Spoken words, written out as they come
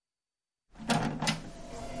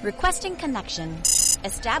Requesting connection.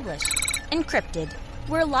 Established. Encrypted.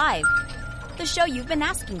 We're live. The show you've been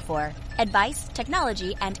asking for. Advice,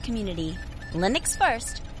 technology, and community. Linux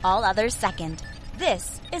first, all others second.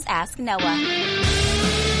 This is Ask Noah.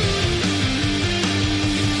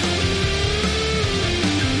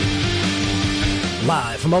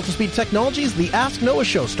 Live from Altispeed Technologies, the Ask Noah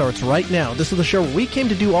show starts right now. This is the show where we came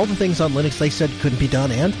to do all the things on Linux they said couldn't be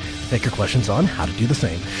done and take your questions on how to do the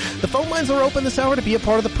same. The phone lines are open this hour to be a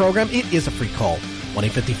part of the program. It is a free call.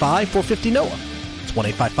 1-855-450-NOAH. It's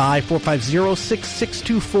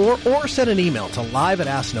 1-855-450-6624 or send an email to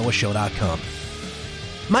live@asknoahshow.com.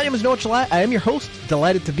 My name is Noah Chalai. I am your host.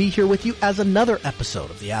 Delighted to be here with you as another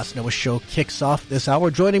episode of the Ask Noah show kicks off this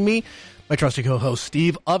hour. Joining me, my trusty co-host,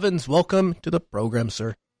 Steve Ovens. Welcome to the program,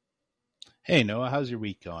 sir. Hey, Noah. How's your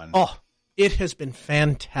week going? Oh, it has been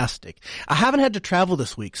fantastic. I haven't had to travel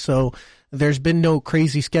this week, so there's been no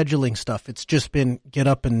crazy scheduling stuff. It's just been get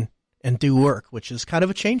up and do work, which is kind of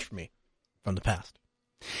a change for me from the past.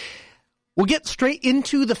 We'll get straight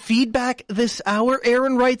into the feedback this hour.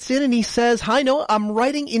 Aaron writes in and he says, "Hi, Noah. I'm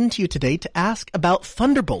writing into you today to ask about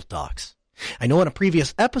Thunderbolt docks. I know in a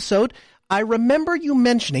previous episode, I remember you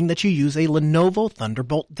mentioning that you use a Lenovo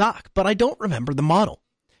Thunderbolt dock, but I don't remember the model.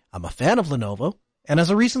 I'm a fan of Lenovo, and as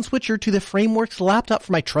a recent switcher to the Frameworks laptop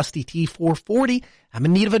for my trusty T440, I'm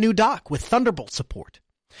in need of a new dock with Thunderbolt support.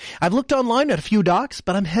 I've looked online at a few docks,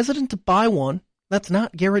 but I'm hesitant to buy one that's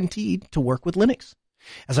not guaranteed to work with Linux.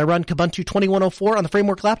 As I run Kubuntu 2104 on the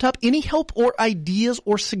Framework laptop, any help or ideas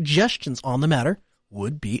or suggestions on the matter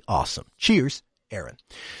would be awesome. Cheers, Aaron."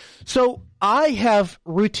 So I have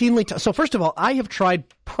routinely, so first of all, I have tried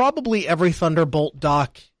probably every Thunderbolt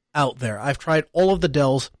dock out there. I've tried all of the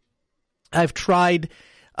Dells. I've tried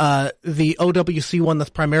the OWC one that's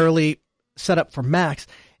primarily set up for Macs.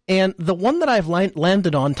 And the one that I've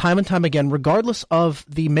landed on time and time again, regardless of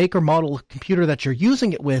the make or model computer that you're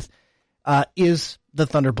using it with, is the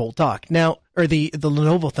Thunderbolt dock. Now, or the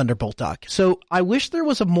Lenovo Thunderbolt dock. So I wish there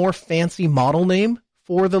was a more fancy model name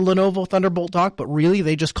for the Lenovo Thunderbolt dock, but really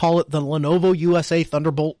they just call it the Lenovo USA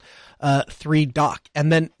Thunderbolt 3 dock. And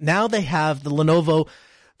then now they have the Lenovo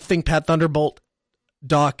ThinkPad Thunderbolt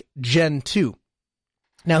dock Gen 2.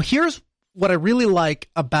 Now here's what I really like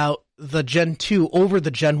about the Gen 2 over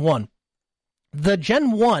the Gen 1. The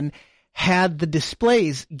Gen 1 had the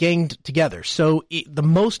displays ganged together. So the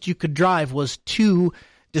most you could drive was 2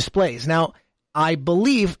 displays. Now, I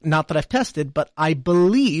believe, not that I've tested, but I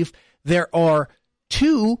believe there are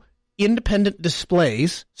 2 independent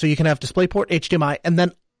displays. So you can have DisplayPort, HDMI, and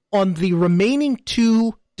then on the remaining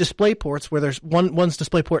 2 display ports where there's one's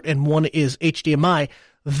DisplayPort and one is HDMI,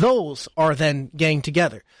 those are then ganged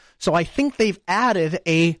together. So I think they've added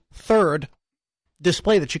a third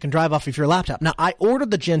display that you can drive off of your laptop. Now, I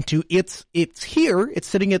ordered the Gen 2. It's here. It's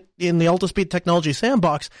sitting in the Altispeed Technology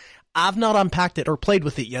sandbox. I've not unpacked it or played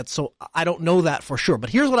with it yet, so I don't know that for sure.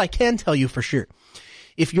 But here's what I can tell you for sure.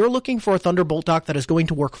 If you're looking for a Thunderbolt dock that is going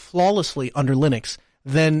to work flawlessly under Linux,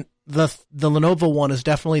 then the Lenovo one is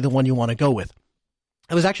definitely the one you want to go with.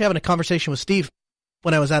 I was actually having a conversation with Steve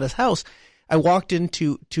when I was at his house. I walked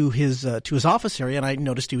into his office area and I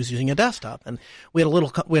noticed he was using a desktop, and we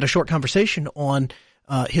had a short conversation on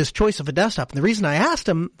his choice of a desktop. And the reason I asked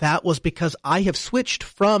him that was because I have switched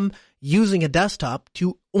from using a desktop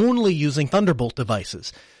to only using Thunderbolt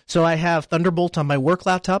devices. So I have Thunderbolt on my work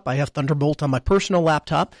laptop, I have Thunderbolt on my personal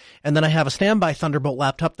laptop, and then I have a standby Thunderbolt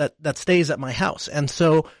laptop that stays at my house. And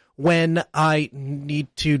so when I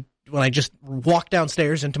just walk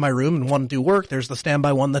downstairs into my room and want to do work, there's the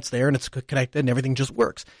standby one that's there and it's connected and everything just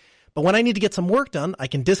works. But when I need to get some work done, I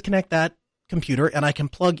can disconnect that computer and I can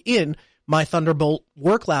plug in my Thunderbolt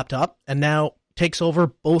work laptop, and now takes over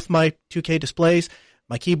both my 2K displays,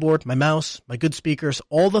 my keyboard, my mouse, my good speakers.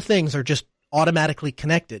 All the things are just automatically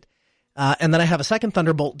connected. And then I have a second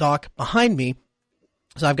Thunderbolt dock behind me.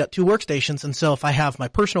 So I've got 2 workstations, and so if I have my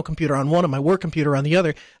personal computer on one and my work computer on the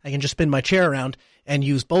other, I can just spin my chair around and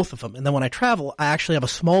use both of them. And then when I travel, I actually have I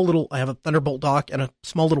have a Thunderbolt dock and a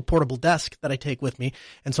small little portable desk that I take with me.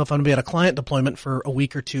 And so if I'm going to be at a client deployment for a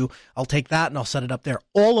week or 2, I'll take that and I'll set it up there.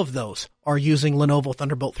 All of those are using Lenovo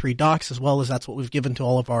Thunderbolt 3 docks, as well as that's what we've given to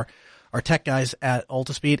all of our tech guys at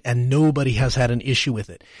Altispeed, and nobody has had an issue with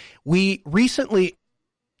it. We recently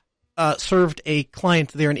served a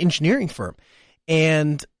client. They're an engineering firm.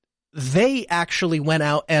 And they actually went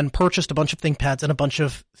out and purchased a bunch of ThinkPads and a bunch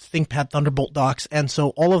of ThinkPad Thunderbolt docks. And so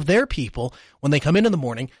all of their people, when they come in the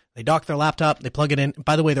morning, they dock their laptop, they plug it in.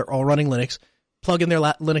 By the way, they're all running Linux. Plug in their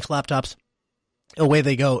Linux laptops, away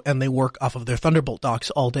they go, and they work off of their Thunderbolt docks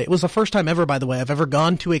all day. It was the first time ever, by the way, I've ever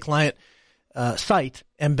gone to a client site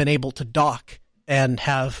and been able to dock and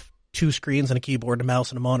have 2 screens and a keyboard and a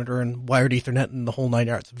mouse and a monitor and wired Ethernet and the whole 9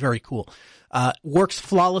 yards. Very cool. Works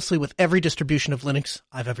flawlessly with every distribution of Linux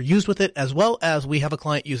I've ever used with it, as well as we have a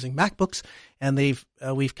client using MacBooks, and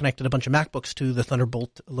we've connected a bunch of MacBooks to the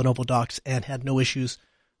Thunderbolt Lenovo docks and had no issues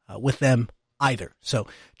with them either. So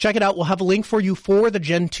check it out. We'll have a link for you for the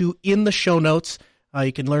Gen 2 in the show notes.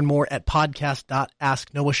 You can learn more at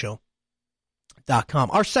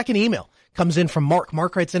podcast.asknoahshow.com. Our second email comes in from Mark.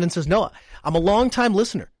 Mark writes in and says, Noah, I'm a longtime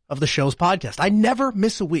listener of the show's podcast. I never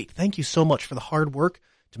miss a week. Thank you so much for the hard work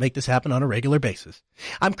to make this happen on a regular basis.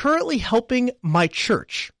 I'm currently helping my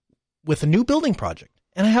church with a new building project,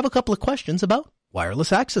 and I have a couple of questions about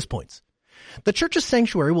wireless access points. The church's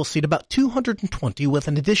sanctuary will seat about 220 with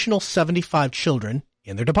an additional 75 children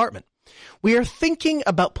in their department. We are thinking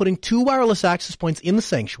about putting 2 wireless access points in the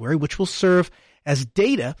sanctuary, which will serve as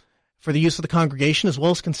data for the use of the congregation, as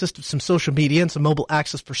well as consist of some social media and some mobile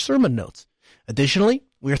access for sermon notes. Additionally,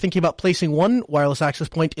 we are thinking about placing 1 wireless access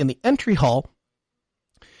point in the entry hall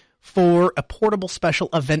for a portable special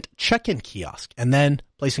event check-in kiosk, and then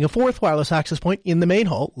placing a 4th wireless access point in the main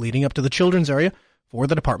hall leading up to the children's area for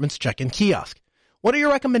the department's check-in kiosk. What are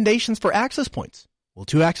your recommendations for access points? Will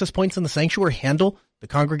 2 access points in the sanctuary handle the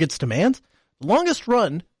congregate's demands? The longest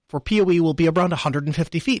run for PoE will be around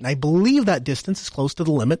 150 feet, and I believe that distance is close to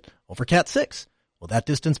the limit over Cat 6. Will that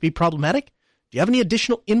distance be problematic? Do you have any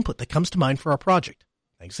additional input that comes to mind for our project?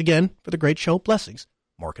 Thanks again for the great show. Blessings,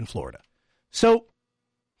 Mark in Florida. So,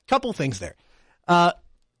 couple things there.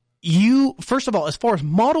 First of all, as far as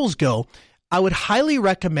models go, I would highly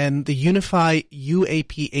recommend the Unify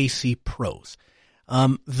UAP-AC Pros.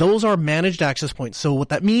 Those are managed access points. So what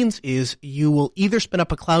that means is you will either spin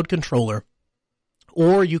up a cloud controller,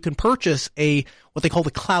 or you can purchase what they call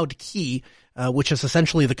the cloud key, which is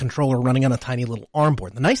essentially the controller running on a tiny little ARM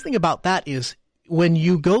board. The nice thing about that is when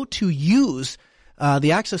you go to use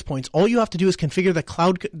the access points, all you have to do is configure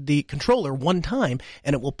the controller one time,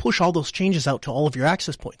 and it will push all those changes out to all of your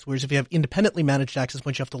access points. Whereas if you have independently managed access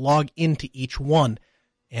points, you have to log into each one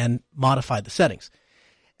and modify the settings.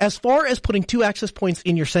 As far as putting 2 access points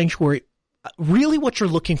in your sanctuary, really what you're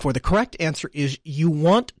looking for, the correct answer is you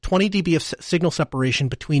want 20 dB of signal separation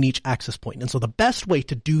between each access point. And so the best way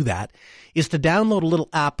to do that is to download a little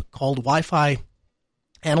app called Wi-Fi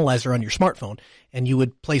Analyzer on your smartphone, and you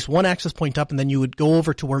would place 1 access point up, and then you would go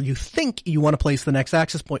over to where you think you want to place the next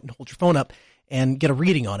access point and hold your phone up and get a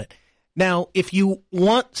reading on it. Now, if you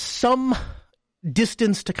want some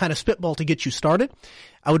distance to kind of spitball to get you started,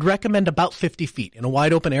 I would recommend about 50 feet. In a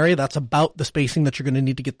wide open area, that's about the spacing that you're going to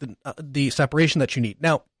need to get the separation that you need.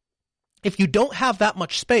 Now, if you don't have that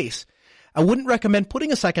much space, I wouldn't recommend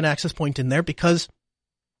putting a second access point in there, because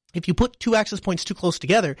if you put 2 access points too close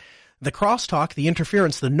together, the crosstalk, the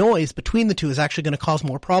interference, the noise between the 2 is actually going to cause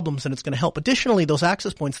more problems than it's going to help. Additionally, those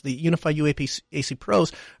access points, the Unify UAP-AC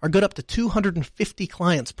Pros, are good up to 250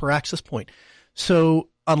 clients per access point. So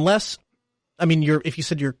unless, if you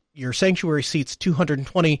said your sanctuary seats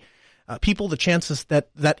 220 people, the chances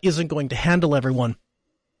that isn't going to handle everyone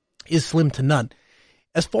is slim to none.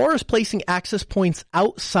 As far as placing access points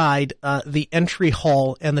outside the entry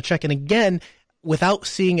hall and the check-in, again, without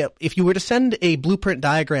seeing it, if you were to send a blueprint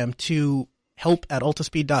diagram to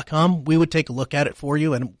help@altaspeed.com, we would take a look at it for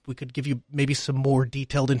you, and we could give you maybe some more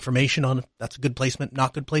detailed information on if that's a good placement,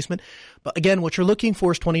 not good placement. But again, what you're looking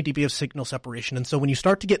for is 20 dB of signal separation. And so when you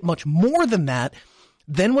start to get much more than that,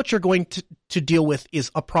 then what you're going to deal with is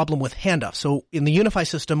a problem with handoff. So in the Unify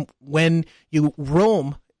system, when you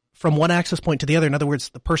roam from one access point to the other, in other words,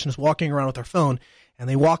 the person is walking around with their phone and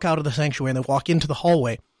they walk out of the sanctuary and they walk into the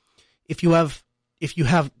hallway, if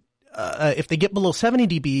they get below 70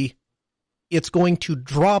 dB, it's going to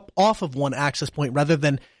drop off of one access point rather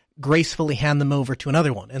than gracefully hand them over to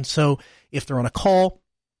another one. And so if they're on a call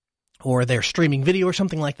or they're streaming video or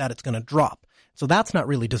something like that, it's going to drop. So that's not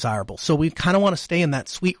really desirable. So we kind of want to stay in that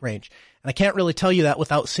sweet range. And I can't really tell you that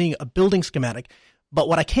without seeing a building schematic. But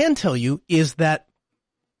what I can tell you is that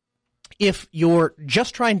if you're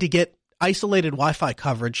just trying to get isolated Wi-Fi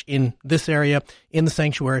coverage in this area, in the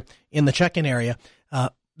sanctuary, in the check-in area,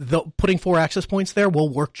 putting 4 access points there will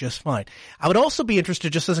work just fine. I would also be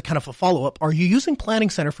interested, just as a kind of a follow-up, are you using Planning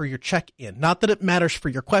Center for your check-in? Not that it matters for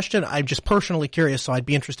your question. I'm just personally curious, so I'd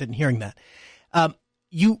be interested in hearing that.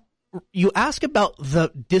 You ask about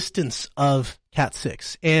the distance of Cat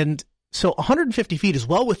 6, and so 150 feet is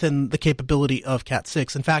well within the capability of Cat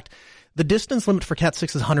 6. In fact, the distance limit for Cat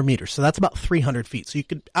 6 is 100 meters, so that's about 300 feet. So you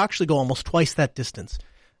could actually go almost twice that distance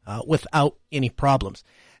without any problems.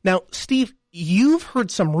 Now, Steve, you've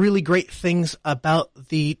heard some really great things about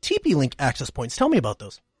the TP-Link access points. Tell me about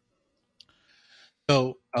those.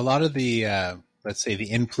 So a lot of the let's say the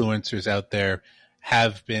influencers out there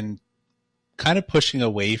have been kind of pushing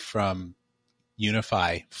away from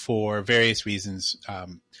UniFi for various reasons,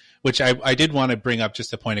 which I did want to bring up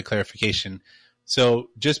just a point of clarification. So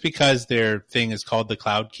just because their thing is called the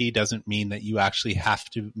Cloud Key doesn't mean that you actually have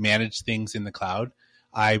to manage things in the cloud.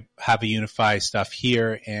 I have a UniFi stuff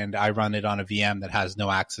here and I run it on a VM that has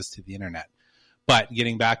no access to the internet. But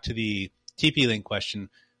getting back to the TP-Link question,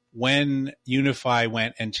 when UniFi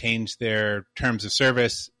went and changed their terms of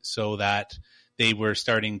service so that they were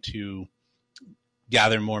starting to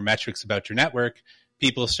gather more metrics about your network,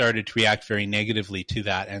 people started to react very negatively to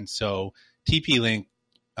that. And so TP-Link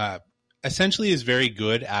essentially is very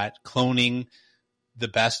good at cloning the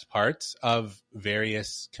best parts of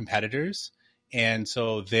various competitors. And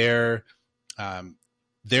so their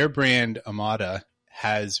brand Amada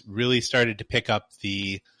has really started to pick up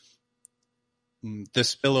the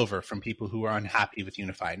spillover from people who are unhappy with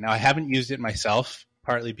UniFi. Now, I haven't used it myself,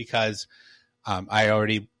 partly because I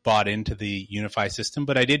already bought into the UniFi system,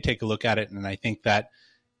 but I did take a look at it, and I think that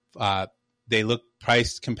they look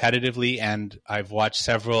priced competitively, and I've watched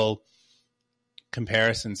several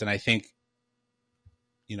comparisons, and I think,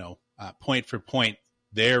 point for point,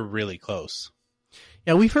 they're really close.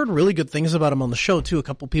 Yeah, we've heard really good things about them on the show, too. A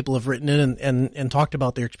couple people have written in and talked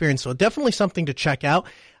about their experience, so definitely something to check out.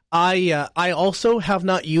 I also have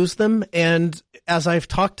not used them, and as I've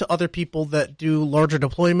talked to other people that do larger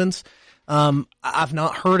deployments, I've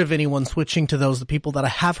not heard of anyone switching to those. The people that I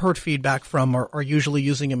have heard feedback from are usually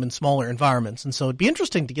using them in smaller environments, and so it'd be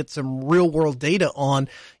interesting to get some real-world data on,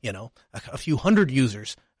 a few hundred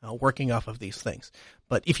users working off of these things.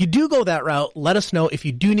 But if you do go that route, let us know. If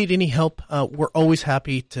you do need any help, we're always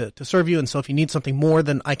happy to serve you. And so if you need something more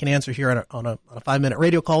than I can answer here on a 5-minute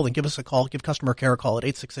radio call, then give us a call. Give customer care a call at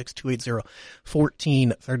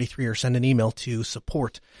 866-280-1433 or send an email to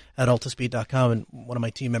support@altispeed.com, and one of my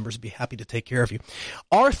team members would be happy to take care of you.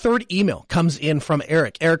 Our third email comes in from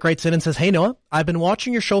Eric. Eric writes in and says, "Hey, Noah, I've been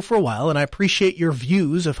watching your show for a while, and I appreciate your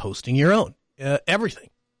views of hosting your own. Everything.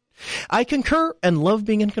 I concur and love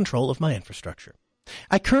being in control of my infrastructure.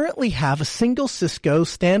 I currently have a single Cisco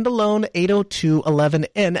standalone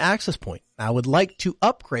 802.11n access point. I would like to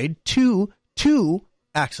upgrade to 2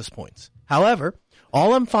 access points. However,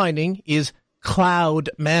 all I'm finding is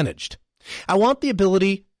cloud managed. I want the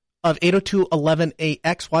ability of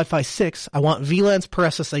 802.11ax Wi-Fi 6. I want VLANs per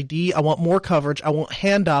SSID. I want more coverage. I want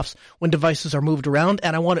handoffs when devices are moved around,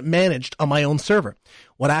 and I want it managed on my own server.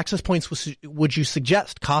 What access points would you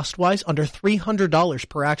suggest? Cost-wise, under $300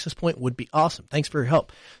 per access point would be awesome. Thanks for your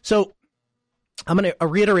help." So I'm going to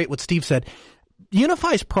reiterate what Steve said.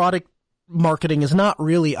 UniFi's product marketing is not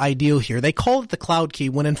really ideal here. They call it the Cloud Key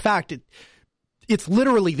when, in fact, it's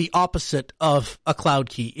literally the opposite of a cloud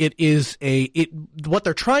key. What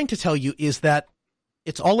they're trying to tell you is that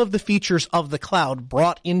it's all of the features of the cloud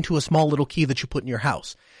brought into a small little key that you put in your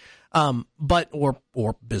house, or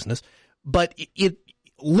business. But it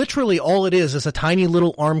literally all it is a tiny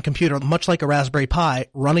little ARM computer, much like a Raspberry Pi,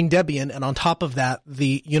 running Debian, and on top of that,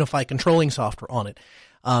 the UniFi controlling software on it.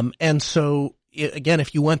 And so, again,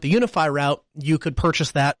 if you went the UniFi route, you could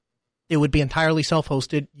purchase that. It would be entirely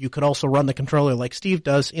self-hosted. You could also run the controller like Steve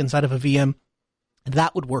does inside of a VM.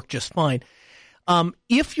 That would work just fine.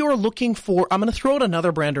 If you're looking for, I'm going to throw out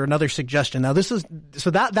another brand or another suggestion. Now,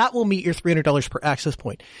 that will meet your $300 per access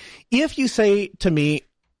point. If you say to me,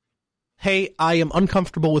 "Hey, I am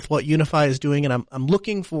uncomfortable with what UniFi is doing and I'm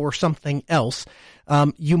looking for something else,"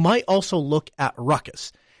 you might also look at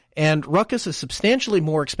Ruckus. And Ruckus is substantially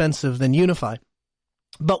more expensive than UniFi.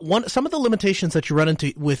 But some of the limitations that you run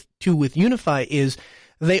into with UniFi is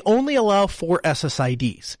they only allow 4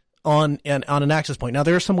 SSIDs on an access point. Now,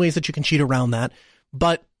 there are some ways that you can cheat around that,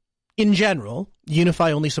 but in general,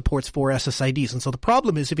 UniFi only supports 4 SSIDs. And so the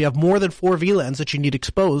problem is if you have more than 4 VLANs that you need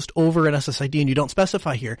exposed over an SSID and you don't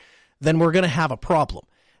specify here, then we're going to have a problem.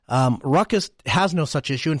 Ruckus has no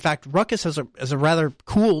such issue. In fact, Ruckus has a rather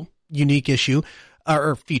cool, unique issue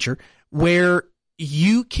or feature where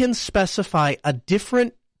you can specify a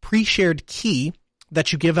different pre-shared key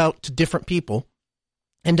that you give out to different people.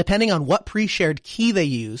 And depending on what pre-shared key they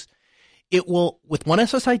use, it will, with one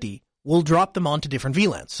SSID, will drop them onto different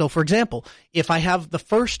VLANs. So, for example, if I have the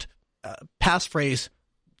first passphrase,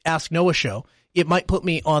 Ask Noah Show, it might put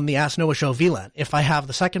me on the Ask Noah Show VLAN. If I have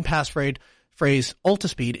the second passphrase,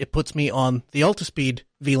 Altispeed, it puts me on the Altispeed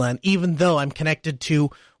VLAN, even though I'm connected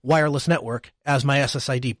to wireless network as my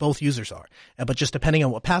SSID. Both users are. But just depending on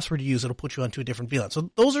what password you use, it'll put you onto a different VLAN. So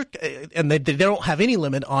those are, and they don't have any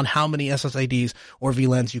limit on how many SSIDs or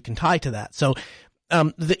VLANs you can tie to that. So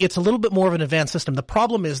it's a little bit more of an advanced system. The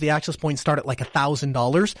problem is the access points start at like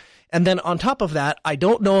 $1,000. And then on top of that, I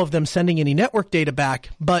don't know of them sending any network data back,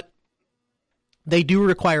 but they do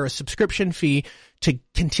require a subscription fee to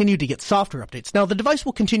continue to get software updates. Now, the device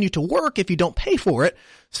will continue to work if you don't pay for it.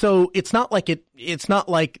 So it's not like it's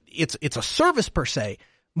a service per se,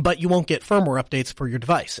 but you won't get firmware updates for your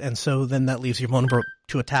device. And so then that leaves you vulnerable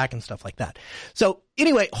to attack and stuff like that. So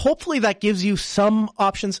anyway, hopefully that gives you some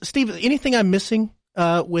options. Steve, anything I'm missing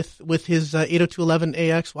with his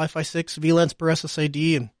 802.11ax, Wi-Fi 6, VLANs per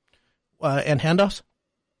SSID and handoffs?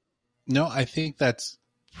 No, I think that's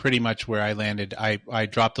pretty much where I landed. I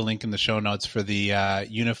dropped a link in the show notes for the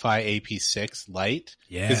UniFi AP6 Lite.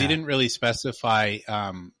 Yeah. Because he didn't really specify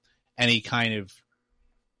any kind of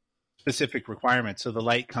specific requirements. So the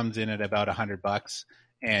Lite comes in at about $100,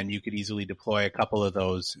 and you could easily deploy a couple of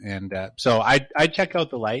those. And so I'd check out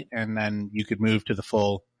the Lite, and then you could move to the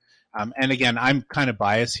full. And again, I'm kind of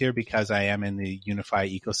biased here because I am in the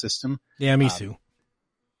UniFi ecosystem. Yeah, me too.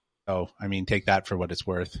 So, I mean, take that for what it's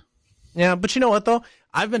worth. Yeah, but you know what, though?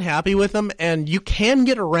 I've been happy with them, and you can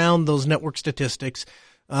get around those network statistics.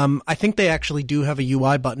 I think they actually do have a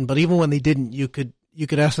UI button, but even when they didn't, you could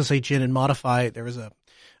SSH in and modify. There was a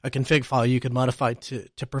config file you could modify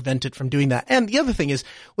to prevent it from doing that. And the other thing is,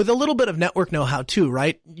 with a little bit of network know-how too,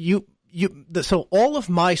 right? So all of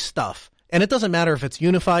my stuff, and it doesn't matter if it's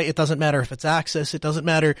UniFi, it doesn't matter if it's Access, it doesn't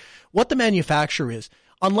matter what the manufacturer is,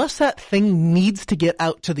 unless that thing needs to get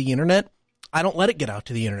out to the internet, I don't let it get out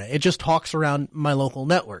to the internet. It just talks around my local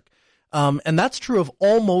network. And that's true of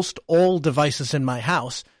almost all devices in my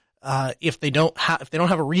house. If they don't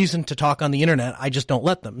have a reason to talk on the internet, I just don't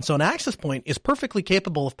let them. So an access point is perfectly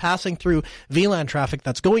capable of passing through VLAN traffic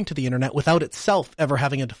that's going to the internet without itself ever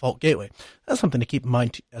having a default gateway. That's something to keep in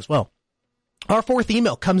mind as well. Our fourth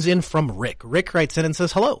email comes in from Rick. Rick writes in and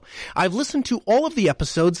says, hello. I've listened to all of the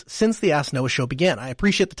episodes since the Ask Noah show began. I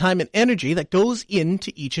appreciate the time and energy that goes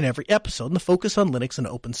into each and every episode and the focus on Linux and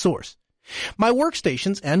open source. My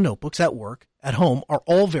workstations and notebooks at work, at home, are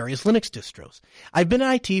all various Linux distros. I've been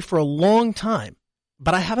in IT for a long time,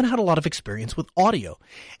 but I haven't had a lot of experience with audio.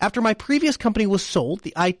 After my previous company was sold,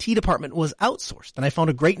 the IT department was outsourced, and I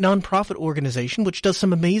found a great nonprofit organization which does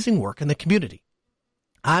some amazing work in the community.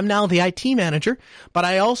 I'm now the IT manager, but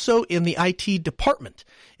I also in the IT department.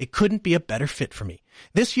 It couldn't be a better fit for me.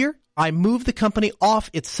 This year, I moved the company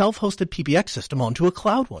off its self-hosted PBX system onto a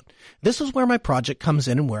cloud one. This is where my project comes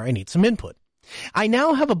in and where I need some input. I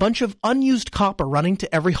now have a bunch of unused copper running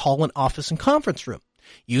to every hall and office and conference room.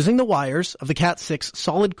 Using the wires of the Cat6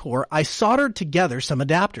 solid core, I soldered together some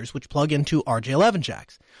adapters which plug into RJ11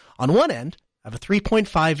 jacks. On one end, I have a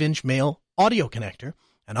 3.5-inch male audio connector,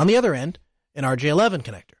 and on the other end, an RJ11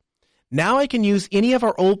 connector. Now I can use any of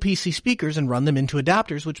our old PC speakers and run them into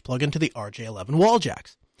adapters which plug into the RJ11 wall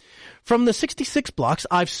jacks. From the 66 blocks,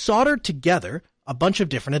 I've soldered together a bunch of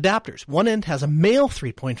different adapters. One end has a male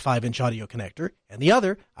 3.5-inch audio connector, and the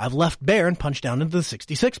other I've left bare and punched down into the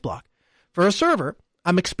 66 block. For a server,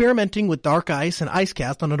 I'm experimenting with Dark Ice and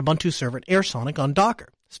Icecast on an Ubuntu server at AirSonic on Docker.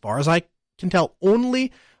 As far as I can tell,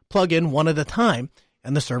 only plug in one at a time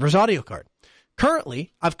and the server's audio card.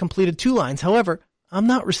 Currently, I've completed 2 lines. However, I'm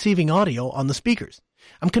not receiving audio on the speakers.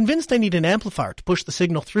 I'm convinced I need an amplifier to push the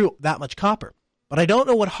signal through that much copper, but I don't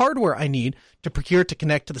know what hardware I need to procure to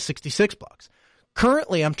connect to the 66 blocks.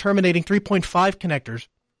 Currently, I'm terminating 3.5 connectors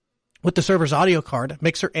with the server's audio card,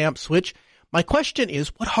 mixer, amp, switch. My question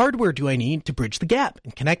is, what hardware do I need to bridge the gap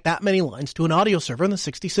and connect that many lines to an audio server in the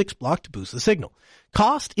 66 block to boost the signal?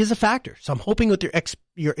 Cost is a factor, so I'm hoping with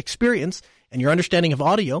your experience and your understanding of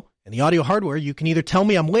audio and the audio hardware, you can either tell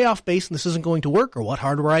me I'm way off base and this isn't going to work, or what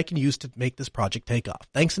hardware I can use to make this project take off.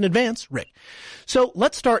 Thanks in advance, Rick. So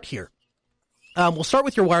let's start here. We'll start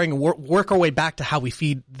with your wiring and work our way back to how we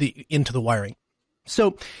feed into the wiring.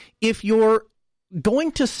 So if you're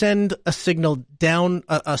going to send a signal down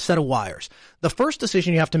a set of wires, the first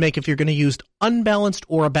decision you have to make if you're going to use unbalanced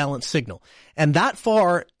or a balanced signal. And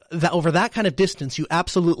over that kind of distance, you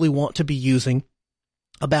absolutely want to be using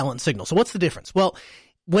a balanced signal. So what's the difference? Well,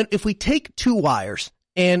 if we take 2 wires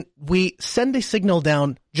and we send a signal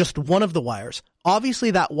down just one of the wires,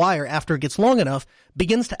 obviously that wire, after it gets long enough,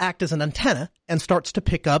 begins to act as an antenna and starts to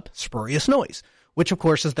pick up spurious noise, which of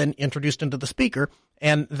course is then introduced into the speaker.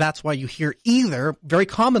 And that's why you hear very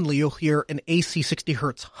commonly you'll hear an AC 60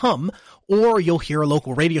 hertz hum, or you'll hear a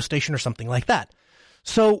local radio station or something like that.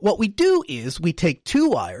 So what we do is we take 2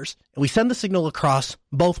 wires and we send the signal across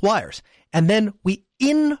both wires, and then we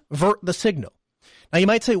invert the signal. Now you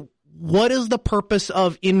might say, what is the purpose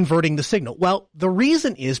of inverting the signal? Well, the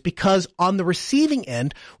reason is because on the receiving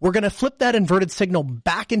end, we're going to flip that inverted signal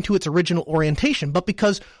back into its original orientation. But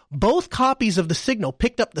because both copies of the signal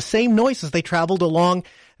picked up the same noise as they traveled along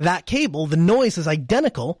that cable, the noise is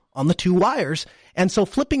identical on the two wires. And so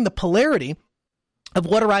flipping the polarity of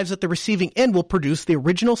what arrives at the receiving end will produce the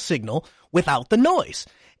original signal without the noise.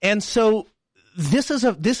 And so this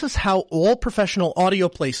is how all professional audio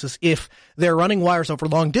places, if they're running wires over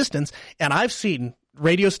long distance, and I've seen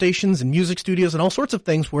radio stations and music studios and all sorts of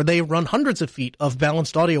things where they run hundreds of feet of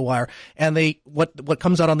balanced audio wire, and what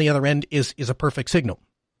comes out on the other end is a perfect signal.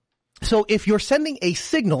 So if you're sending a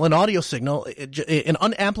signal, an audio signal, an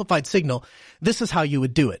unamplified signal, this is how you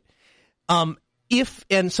would do it.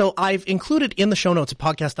 So I've included in the show notes at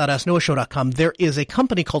podcast.asknoahshow.com, there is a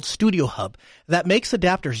company called Studio Hub that makes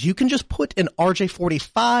adapters. You can just put an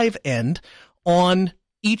RJ45 end on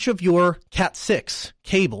each of your Cat 6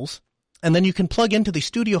 cables, and then you can plug into the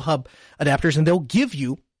Studio Hub adapters, and they'll give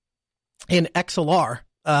you an XLR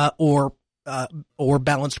or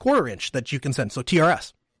balanced quarter inch that you can send, so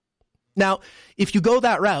TRS. Now, if you go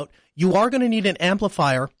that route, you are going to need an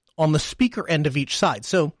amplifier on the speaker end of each side.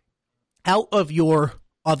 So out of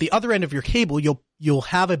the other end of your cable, you'll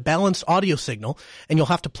have a balanced audio signal, and you'll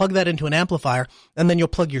have to plug that into an amplifier, and then you'll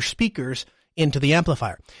plug your speakers into the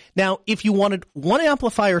amplifier. Now, if you wanted one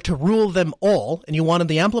amplifier to rule them all, and you wanted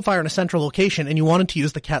the amplifier in a central location, and you wanted to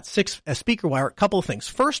use the Cat 6 as speaker wire, a couple of things.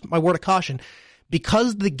 First, my word of caution,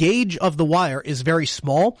 because the gauge of the wire is very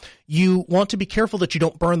small, you want to be careful that you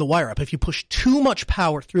don't burn the wire up. If you push too much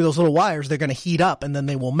power through those little wires, they're going to heat up and then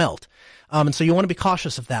they will melt. And so you want to be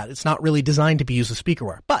cautious of that. It's not really designed to be used as speaker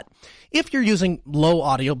wire. But if you're using low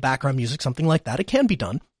audio, background music, something like that, it can be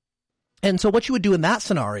done. And so what you would do in that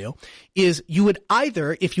scenario is you would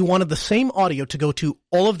either, if you wanted the same audio to go to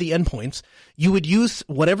all of the endpoints, you would use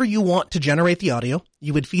whatever you want to generate the audio.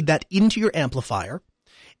 You would feed that into your amplifier,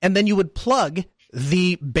 and then you would plug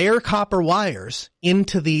the bare copper wires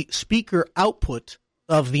into the speaker output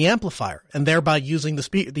of the amplifier, and thereby using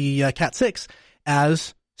the Cat 6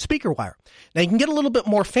 as speaker wire. Now, you can get a little bit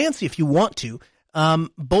more fancy if you want to.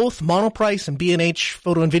 Both Monoprice and B&H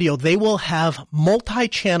Photo and Video, they will have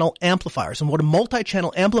multi-channel amplifiers. And what a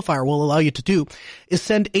multi-channel amplifier will allow you to do is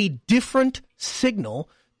send a different signal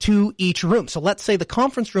to each room. So let's say the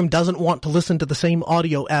conference room doesn't want to listen to the same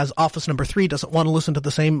audio as office number 3, doesn't want to listen to the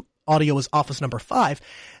same audio as office number 5.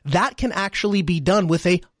 That can actually be done with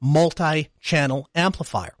a multi-channel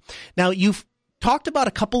amplifier. Now, you've talked about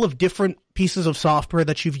a couple of different pieces of software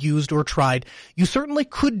that you've used or tried. You certainly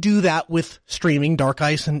could do that with streaming, Dark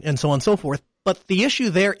Ice, and so on and so forth. But the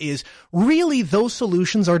issue there is really those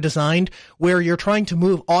solutions are designed where you're trying to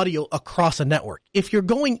move audio across a network. If you're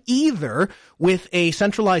going either with a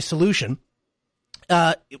centralized solution,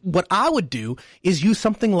 what I would do is use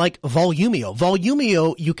something like Volumio.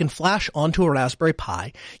 Volumio, you can flash onto a Raspberry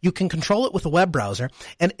Pi. You can control it with a web browser,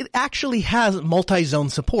 and it actually has multi-zone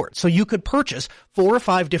support. So you could purchase 4 or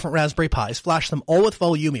 5 different Raspberry Pis, flash them all with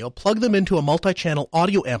Volumio, plug them into a multi-channel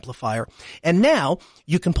audio amplifier, and now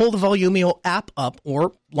you can pull the Volumio app up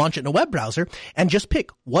or launch it in a web browser and just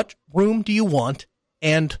pick what room do you want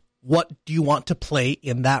and what do you want to play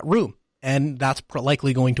in that room. And that's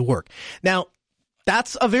likely going to work. Now,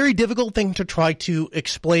 that's a very difficult thing to try to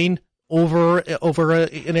explain in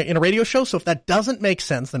a radio show. So if that doesn't make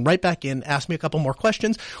sense, then write back in, ask me a couple more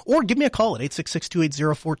questions, or give me a call at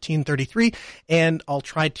 866-280-1433, and I'll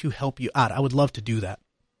try to help you out. I would love to do that.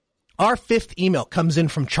 Our 5th email comes in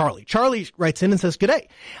from Charlie. Charlie writes in and says, "G'day.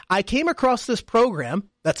 I came across this program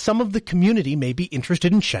that some of the community may be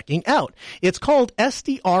interested in checking out. It's called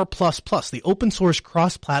SDR++, the open source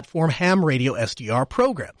cross-platform ham radio SDR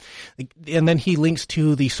program." And then he links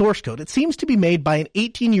to the source code. It seems to be made by an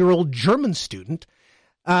 18-year-old German student,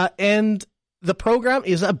 and the program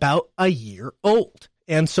is about a year old.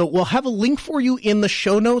 And so we'll have a link for you in the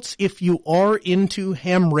show notes if you are into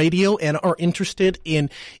ham radio and are interested in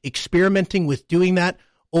experimenting with doing that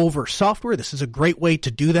over software. This is a great way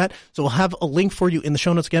to do that. So we'll have a link for you in the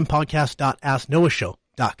show notes again,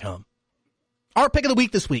 podcast.asknoahshow.com. Our pick of the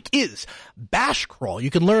week this week is Bashcrawl. You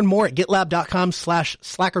can learn more at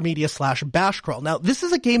gitlab.com/slackermedia/Bashcrawl. Now, this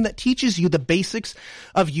is a game that teaches you the basics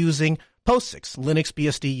of using POSIX, Linux,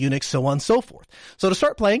 BSD, Unix, so on and so forth. So to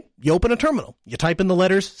start playing, you open a terminal. You type in the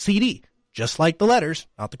letters CD, just like the letters,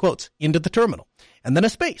 not the quotes, into the terminal. And then a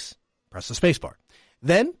space. Press the space bar.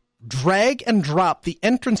 Then drag and drop the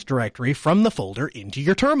entrance directory from the folder into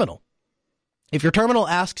your terminal. If your terminal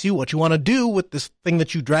asks you what you want to do with this thing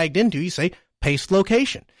that you dragged into, you say paste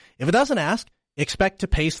location. If it doesn't ask, expect to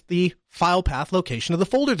paste the file path location of the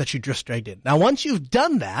folder that you just dragged in. Now, once you've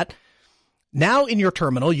done that, now in your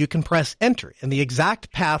terminal, you can press enter, and the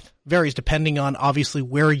exact path varies depending on obviously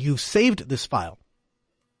where you've saved this file.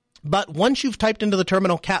 But once you've typed into the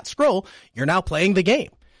terminal cat scroll, you're now playing the game.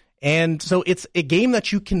 And so it's a game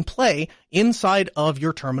that you can play inside of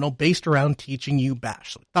your terminal based around teaching you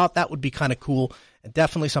Bash. So I thought that would be kind of cool and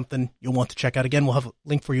definitely something you'll want to check out. Again, we'll have a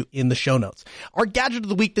link for you in the show notes. Our gadget of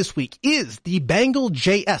the week this week is the Bangle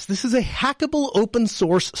JS. This is a hackable open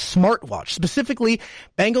source smartwatch. Specifically,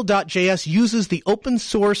 Bangle.js uses the open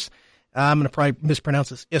source I'm going to probably mispronounce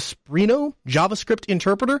this, Espruino JavaScript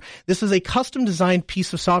interpreter. This is a custom-designed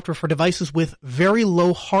piece of software for devices with very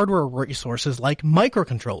low hardware resources like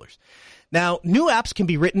microcontrollers. Now, new apps can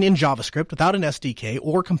be written in JavaScript without an SDK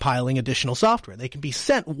or compiling additional software. They can be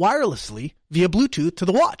sent wirelessly via Bluetooth to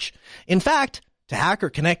the watch. In fact, to hack or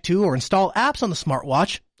connect to or install apps on the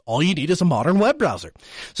smartwatch, all you need is a modern web browser.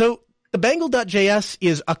 So, the Bangle.js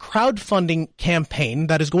is a crowdfunding campaign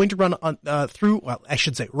that is going to run on, ran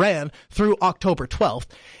through October 12th,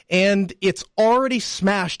 and it's already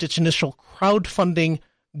smashed its initial crowdfunding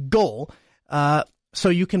goal. So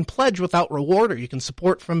you can pledge without reward, or you can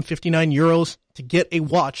support from €59 to get a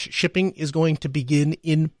watch. Shipping is going to begin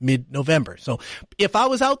in mid-November. So if I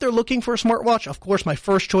was out there looking for a smartwatch, of course my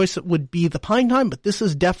first choice would be the Pine Time, but this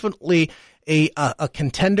is definitely a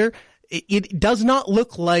contender. It does not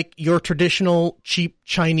look like your traditional cheap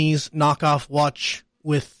Chinese knockoff watch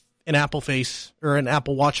with an Apple face or an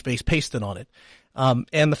Apple Watch face pasted on it.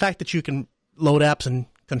 And the fact that you can load apps and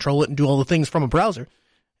control it and do all the things from a browser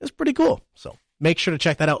is pretty cool. So make sure to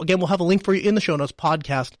check that out. Again, we'll have a link for you in the show notes,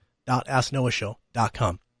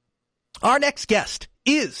 podcast.asknoahshow.com. Our next guest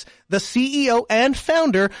is the CEO and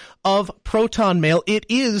founder of Proton Mail. It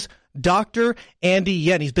is Dr. Andy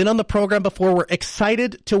Yen. He's been on the program before. We're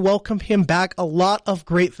excited to welcome him back. A lot of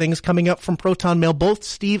great things coming up from Proton Mail. Both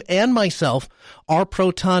Steve and myself are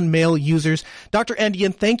Proton Mail users. Dr. Andy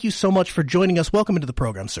Yen, thank you so much for joining us. Welcome into the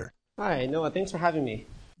program, sir. Hi, Noah. Thanks for having me.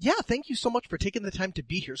 Yeah, thank you so much for taking the time to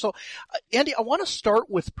be here. So, Andy, I want to start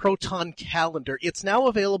with Proton Calendar. It's now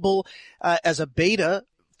available as a beta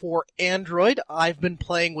for Android. I've been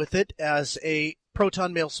playing with it as a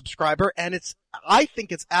Proton Mail subscriber, and I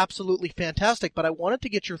think it's absolutely fantastic, but I wanted to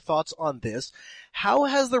get your thoughts on this. How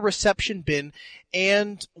has the reception been,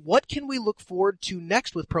 and what can we look forward to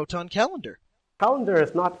next with Proton Calendar? Calendar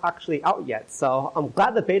is not actually out yet, so I'm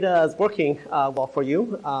glad the beta is working well for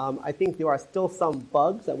you. I think there are still some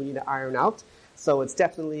bugs that we need to iron out, so it's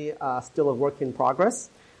definitely still a work in progress.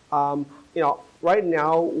 Right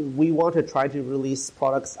now, we want to try to release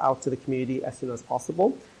products out to the community as soon as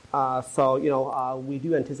possible. We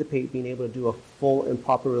do anticipate being able to do a full and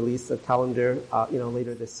proper release of Calendar,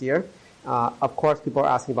 later this year. Of course, people are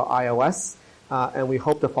asking about iOS, and we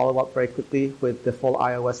hope to follow up very quickly with the full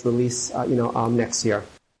iOS release, next year.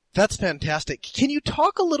 That's fantastic. Can you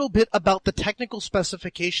talk a little bit about the technical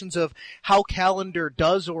specifications of how Calendar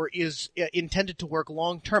does or is intended to work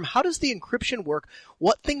long term? How does the encryption work?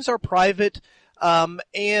 What things are private? And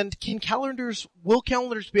will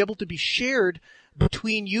calendars be able to be shared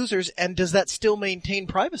between users, and does that still maintain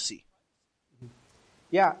privacy?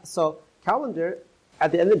 Yeah, so Calendar,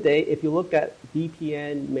 at the end of the day, if you look at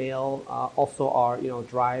VPN, Mail, also our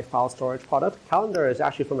dry file storage product, Calendar is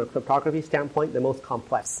actually, from a cryptography standpoint, the most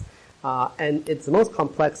complex. And it's the most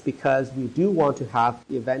complex because we do want to have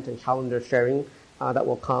event and calendar sharing that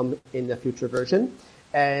will come in the future version.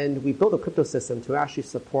 And we built a crypto system to actually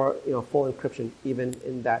support full encryption even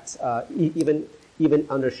in that even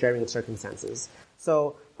under sharing circumstances.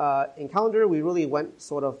 So in Calendar, we really went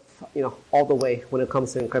sort of all the way when it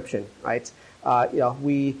comes to encryption, right?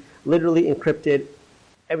 We literally encrypted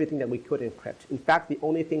everything that we could encrypt. In fact, the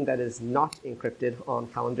only thing that is not encrypted on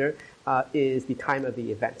Calendar is the time of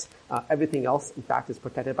the event. Everything else, in fact, is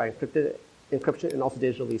protected by encryption and also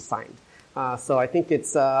digitally signed. So I think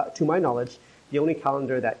it's, to my knowledge, the only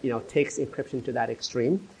calendar that takes encryption to that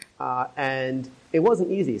extreme. And it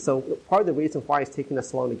wasn't easy. So part of the reason why it's taking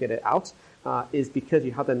us so long to get it out is because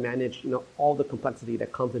you have to manage all the complexity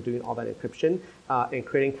that comes with doing all that encryption and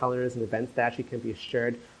creating calendars and events that actually can be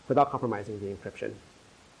shared without compromising the encryption.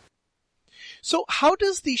 So how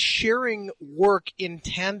does the sharing work in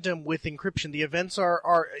tandem with encryption? The events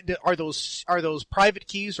are those private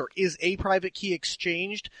keys, or is a private key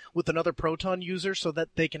exchanged with another Proton user so that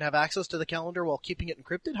they can have access to the calendar while keeping it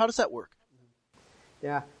encrypted? How does that work?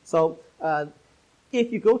 Yeah. So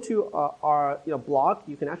if you go to our blog,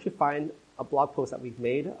 you can actually find a blog post that we've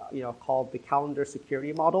made called the Calendar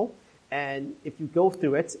Security Model. And if you go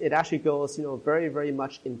through it, it actually goes very, very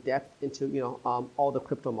much in depth into all the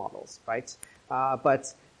crypto models, right?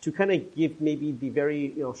 But to kind of give maybe the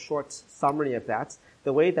very short summary of that,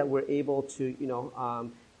 the way that we're able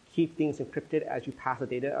to keep things encrypted as you pass the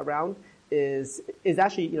data around is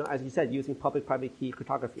actually, as you said, using public-private key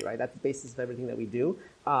cryptography, right? That's the basis of everything that we do.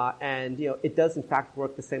 And it does in fact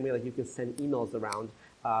work the same way like you can send emails around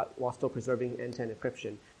while still preserving end-to-end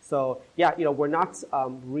encryption. So yeah, we're not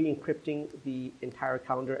re-encrypting the entire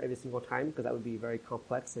calendar every single time because that would be very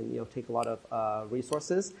complex and take a lot of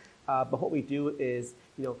resources. But what we do is,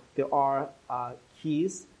 there are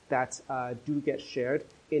keys that do get shared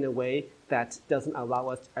in a way that doesn't allow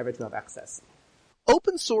us ever to have access.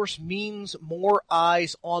 Open source means more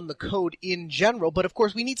eyes on the code in general, but of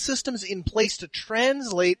course we need systems in place to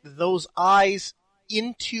translate those eyes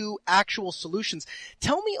into actual solutions.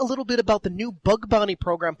 Tell me a little bit about the new Bug Bounty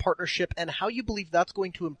Program partnership and how you believe that's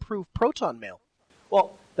going to improve Proton Mail.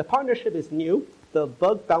 Well, the partnership is new. The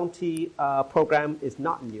Bug Bounty program is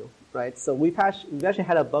not new, right? So we've actually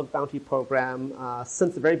had a Bug Bounty program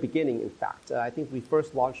since the very beginning, in fact. I think we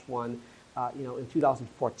first launched one in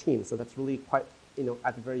 2014, so that's really quite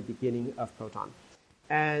at the very beginning of Proton.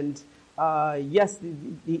 And yes,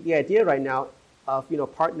 the idea right now of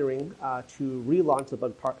partnering to relaunch the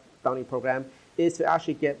Bug Bounty program is to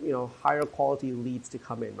actually get higher quality leads to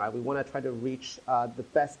come in, right? We want to try to reach the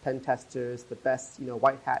best pen testers, the best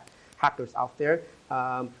white hat hackers out there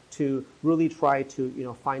to really try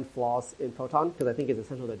to find flaws in Proton, because I think it's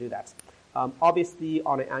essential to do that. Obviously,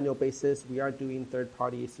 on an annual basis, we are doing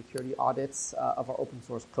third-party security audits of our open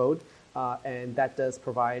source code. And that does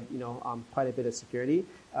provide, quite a bit of security.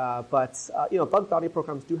 But bug bounty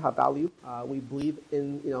programs do have value. We believe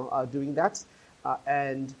in, doing that.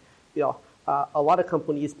 And, a lot of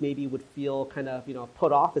companies maybe would feel kind of,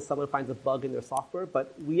 put off if someone finds a bug in their software.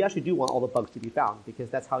 But we actually do want all the bugs to be found because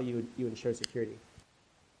that's how you ensure security.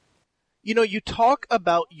 You talk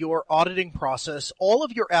about your auditing process. All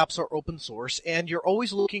of your apps are open source, and you're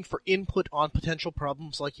always looking for input on potential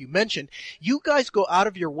problems like you mentioned. You guys go out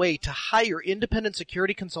of your way to hire independent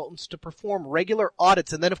security consultants to perform regular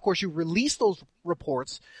audits, and then, of course, you release those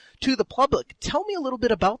reports to the public. Tell me a little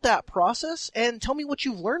bit about that process, and tell me what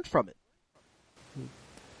you've learned from it.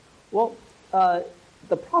 Well,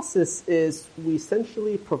 the process is we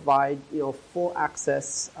essentially provide, full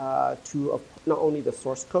access to not only the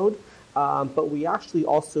source code, but we actually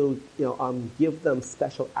also, give them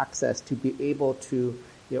special access to be able to,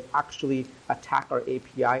 actually attack our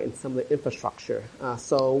API and some of the infrastructure.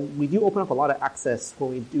 So we do open up a lot of access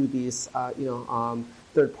when we do these,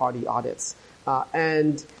 third-party audits.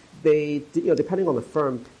 And they, depending on the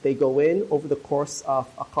firm, they go in over the course of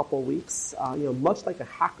a couple of weeks, much like a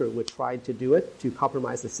hacker would try to do it to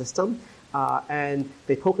compromise the system. And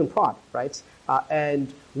they poke and prod, right?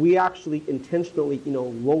 And we actually intentionally,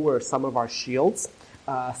 lower some of our shields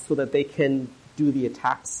so that they can do the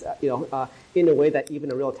attacks, in a way that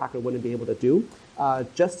even a real attacker wouldn't be able to do,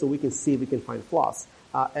 just so we can see if we can find flaws.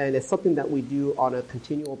 And it's something that we do on a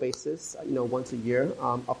continual basis, once a year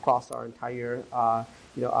across our entire,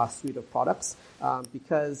 suite of products,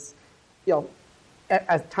 because,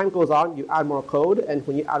 as time goes on, you add more code, and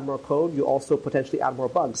when you add more code, you also potentially add more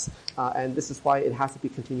bugs. And this is why it has to be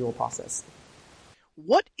a continual process.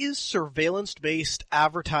 What is surveillance-based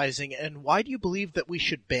advertising, and why do you believe that we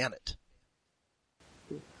should ban it?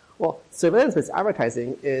 Well, surveillance-based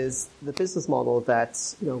advertising is the business model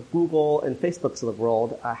that Google and Facebook's of the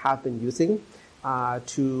world have been using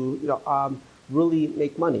to really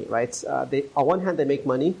make money. Right? They, on one hand, they make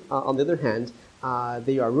money. On the other hand,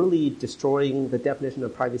 they are really destroying the definition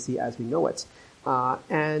of privacy as we know it.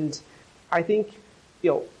 And I think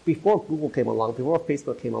before Google came along, before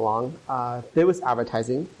Facebook came along, there was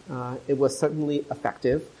advertising. It was certainly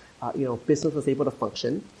effective. Business was able to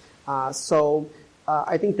function. So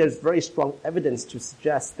I think there's very strong evidence to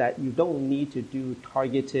suggest that you don't need to do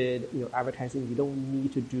targeted, advertising. You don't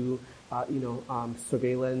need to do,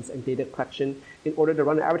 surveillance and data collection in order to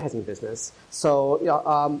run an advertising business. So,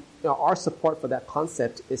 our support for that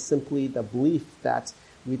concept is simply the belief that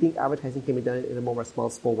we think advertising can be done in a more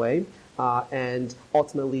responsible way, and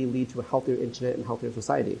ultimately lead to a healthier internet and healthier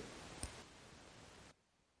society.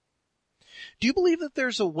 Do you believe that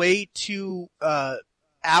there's a way to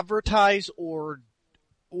advertise or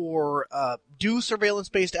do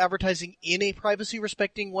surveillance-based advertising in a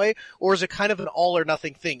privacy-respecting way, or is it kind of an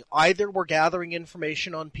all-or-nothing thing? Either we're gathering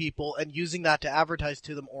information on people and using that to advertise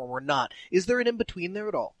to them, or we're not. Is there an in-between there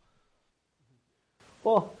at all?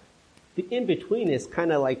 Well, the in-between is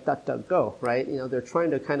kind of like DuckDuckGo, right? They're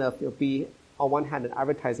trying to kind of be, on one hand, an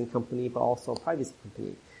advertising company, but also a privacy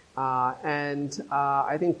company. And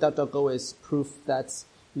I think DuckDuckGo is proof that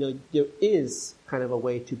there is kind of a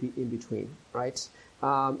way to be in between, right?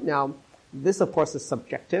 Now, this, of course, is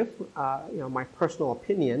subjective. My personal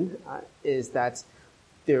opinion is that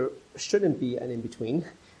there shouldn't be an in-between.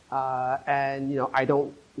 And I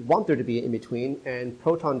don't want there to be an in-between, and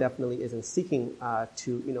Proton definitely isn't seeking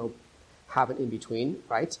to have an in-between,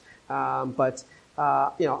 right? But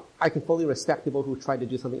I can fully respect people who try to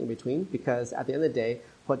do something in between, because at the end of the day,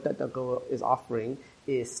 what DuckDuckGo is offering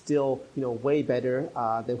is still way better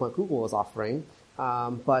than what Google is offering.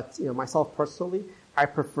 But myself personally, I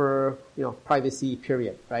prefer privacy,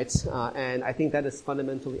 period, right? And I think that is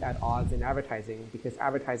fundamentally at odds in advertising, because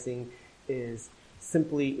advertising is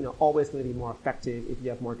simply always going to be more effective if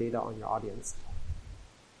you have more data on your audience.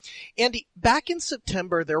 Andy, back in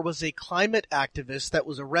September, there was a climate activist that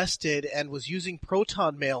was arrested and was using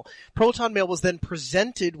Proton Mail. Proton Mail was then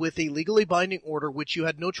presented with a legally binding order, which you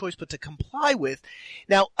had no choice but to comply with.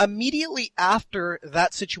 Now, immediately after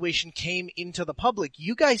that situation came into the public,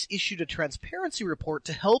 you guys issued a transparency report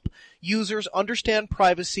to help users understand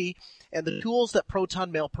privacy and the tools that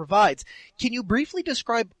Proton Mail provides. Can you briefly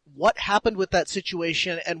describe what happened with that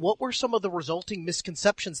situation and what were some of the resulting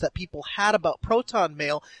misconceptions that people had about Proton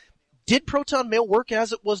Mail? Did Proton Mail work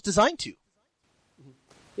as it was designed to?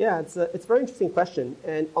 Yeah, it's a very interesting question.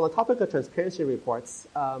 And on the topic of transparency reports,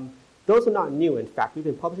 those are not new. In fact, we've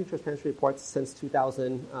been publishing transparency reports since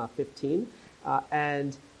 2015.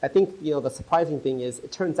 And I think, the surprising thing is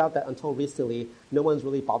it turns out that until recently, no one's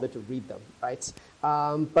really bothered to read them, right?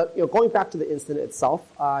 But, going back to the incident itself,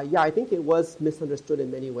 I think it was misunderstood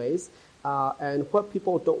in many ways. And what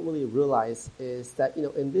people don't really realize is that,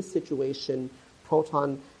 in this situation,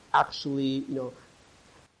 Proton actually,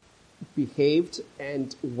 behaved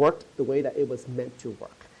and worked the way that it was meant to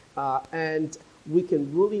work. And we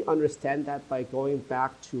can really understand that by going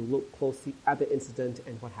back to look closely at the incident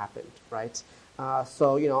and what happened, right?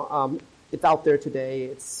 So, it's out there today.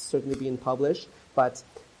 It's certainly being published. But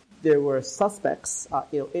there were suspects,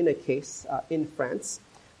 in a case in France,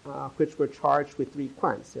 which were charged with 3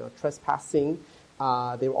 crimes. Trespassing.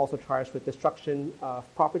 They were also charged with destruction of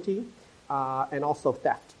property and also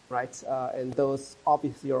theft, right? And those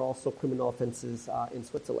obviously are also criminal offenses in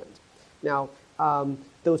Switzerland. Now,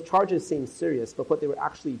 those charges seem serious, but what they were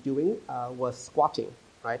actually doing was squatting,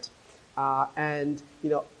 right? And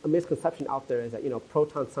a misconception out there is that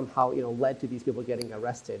Proton somehow led to these people getting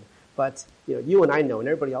arrested. But you and I know, and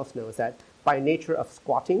everybody else knows, that by nature of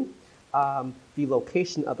squatting, the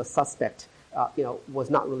location of the suspect was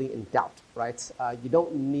not really in doubt, right? You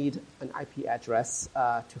don't need an IP address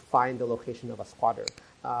to find the location of a squatter,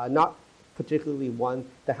 not particularly one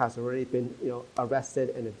that has already been arrested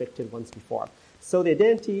and evicted once before. So the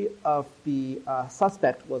identity of the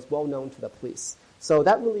suspect was well known to the police. So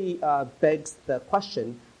that really begs the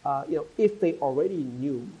question, if they already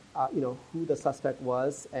knew, who the suspect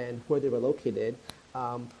was and where they were located,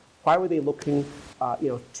 why were they looking,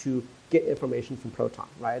 to get information from Proton,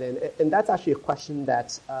 right? And that's actually a question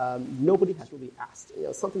that nobody has really asked.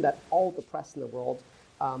 Something that all the press in the world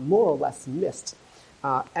more or less missed.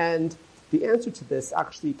 And the answer to this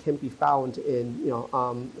actually can be found in,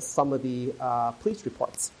 some of the police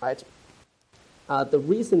reports, right? The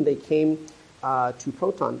reason they came to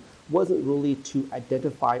Proton wasn't really to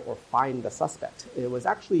identify or find the suspect. It was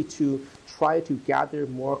actually to try to gather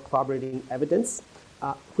more corroborating evidence,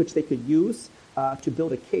 which they could use to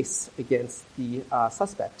build a case against the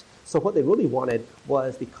suspect. So what they really wanted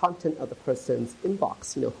was the content of the person's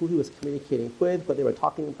inbox, who he was communicating with, what they were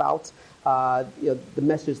talking about, the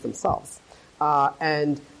messages themselves.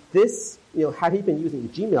 And this, had he been using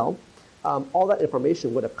Gmail, all that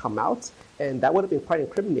information would have come out, and that would have been quite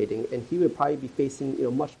incriminating, and he would probably be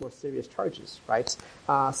facing, much more serious charges, right?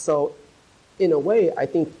 So in a way, I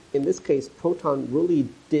think in this case, Proton really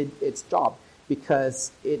did its job,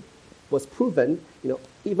 because it was proven,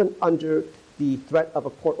 even under the threat of a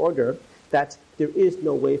court order, that there is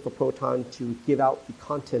no way for Proton to give out the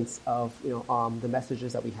contents of, the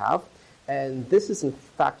messages that we have. And this is, in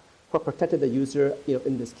fact, what protected the user,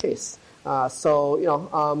 in this case.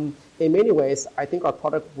 So, in many ways, I think our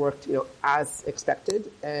product worked, as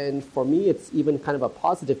expected. And for me, it's even kind of a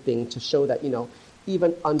positive thing to show that,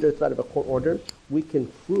 even under threat of a court order, we can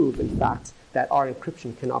prove, in fact, that our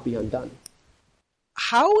encryption cannot be undone.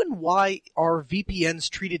 How and why are VPNs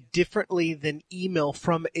treated differently than email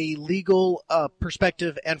from a legal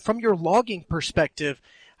perspective and from your logging perspective?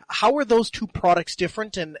 How are those two products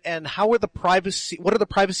different, and how are what are the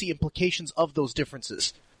privacy implications of those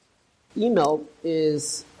differences? Email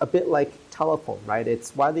is a bit like telephone, right?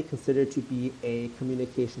 It's widely considered to be a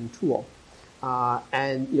communication tool.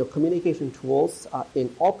 And communication tools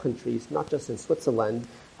in all countries, not just in Switzerland,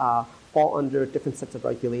 fall under different sets of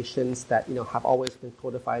regulations that have always been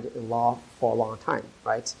codified in law for a long time,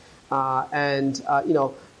 right?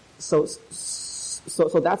 So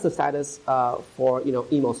that's the status for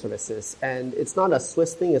email services, and it's not a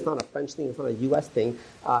Swiss thing, it's not a French thing, it's not a U.S. thing.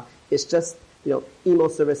 It's just email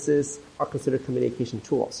services are considered communication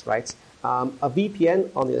tools, right? A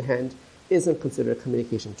VPN, on the other hand, isn't considered a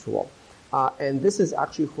communication tool, and this is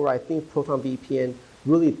actually where I think Proton VPN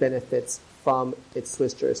really benefits from its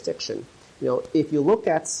Swiss jurisdiction. If you look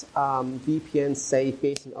at VPNs, say,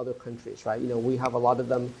 based in other countries, right? We have a lot of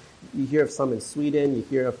them. You hear of some in Sweden. You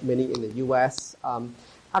hear of many in the U.S. All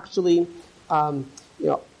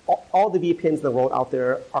the VPNs in the world out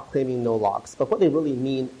there are claiming no logs. But what they really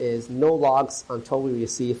mean is no logs until we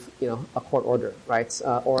receive, a court order, right?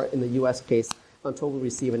 Or in the U.S. case, until we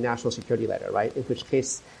receive a national security letter, right? In which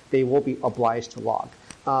case they will be obliged to log.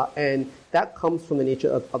 And that comes from the nature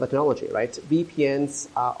of the technology, right? VPNs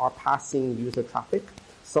are passing user traffic,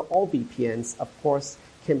 so all VPNs, of course,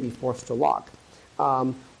 can be forced to log.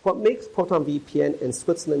 What makes Proton VPN in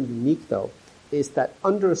Switzerland unique, though, is that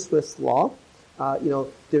under Swiss law, there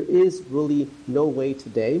is really no way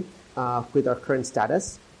today, with our current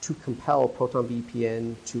status, to compel Proton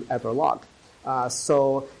VPN to ever log.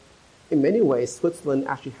 So in many ways, Switzerland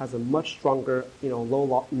actually has a much stronger, no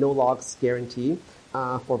logs guarantee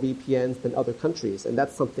for VPNs than other countries, and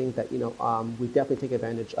that's something that we definitely take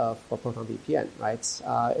advantage of for Proton VPN, right?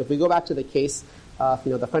 If we go back to the case of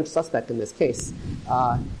the French suspect in this case,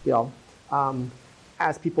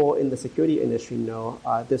 as people in the security industry know,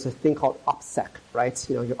 there's a thing called OPSEC, right?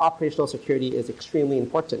 Your operational security is extremely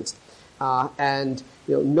important, and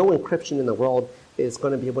no encryption in the world is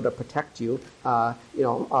going to be able to protect you,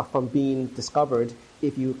 from being discovered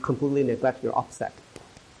if you completely neglect your OPSEC.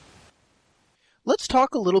 Let's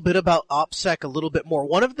talk a little bit about OPSEC a little bit more.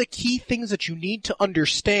 One of the key things that you need to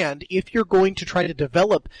understand if you're going to try to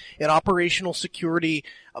develop an operational security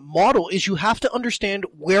model is you have to understand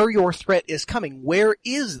where your threat is coming. Where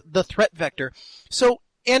is the threat vector? So,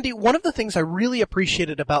 Andy, one of the things I really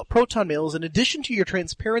appreciated about Proton Mail is in addition to your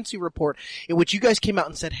transparency report in which you guys came out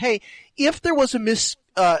and said, hey, if there was a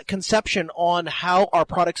misconception on how our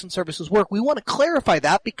products and services work, we want to clarify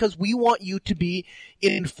that because we want you to be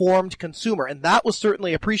an informed consumer. And that was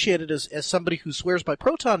certainly appreciated as somebody who swears by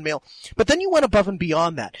Proton Mail. But then you went above and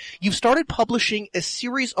beyond that. You've started publishing a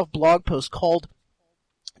series of blog posts called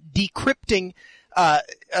Decrypting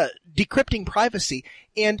Privacy.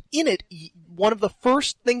 And in it, one of the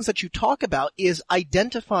first things that you talk about is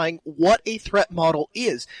identifying what a threat model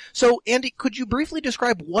is. So, Andy, could you briefly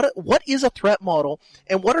describe what is a threat model,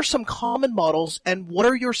 and what are some common models, and what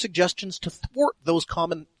are your suggestions to thwart those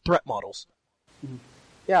common threat models?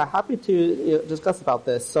 Yeah, happy to discuss about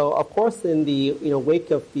this. So, of course, in the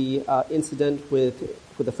wake of the incident with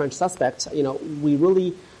the French suspect, we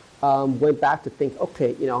really went back to think,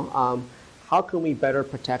 okay, how can we better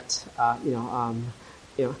protect,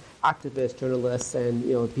 activists, journalists,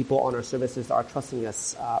 and people on our services that are trusting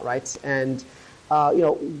us, right? And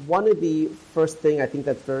one of the first thing I think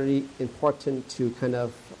that's very important to kind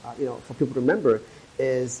of for people to remember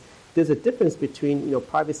is there's a difference between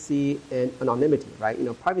privacy and anonymity, right?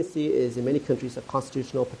 Privacy is in many countries a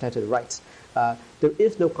constitutional protected right. There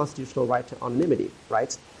is no constitutional right to anonymity,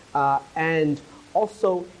 right? And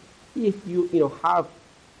also, if you have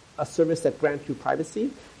a service that grants you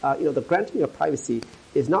privacy, the granting of privacy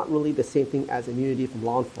is not really the same thing as immunity from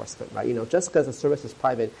law enforcement, right? Just because a service is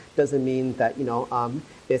private doesn't mean that,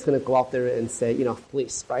 it's going to go out there and say,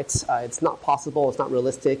 police, right? It's not possible. It's not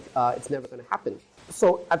realistic. It's never going to happen.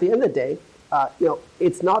 So at the end of the day,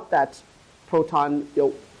 it's not that Proton,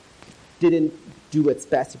 didn't do its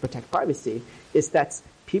best to protect privacy. It's that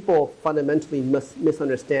people fundamentally must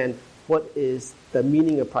misunderstand what is the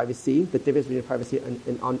meaning of privacy, the difference between privacy and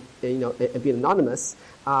being anonymous,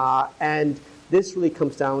 and this really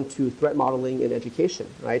comes down to threat modeling and education,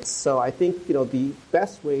 right? So I think the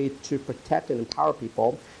best way to protect and empower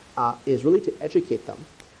people is really to educate them,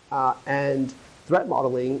 and threat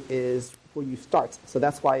modeling is where you start. So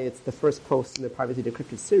that's why it's the first post in the Privacy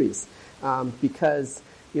Decrypted series, because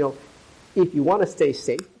if you want to stay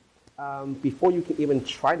safe, before you can even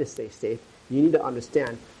try to stay safe, you need to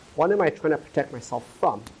understand, what am I trying to protect myself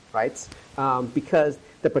from, right? Because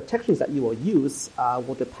the protections that you will use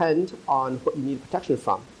will depend on what you need protection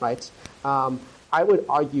from, right? I would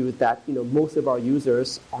argue that most of our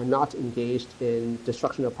users are not engaged in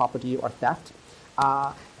destruction of property or theft.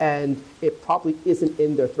 and it probably isn't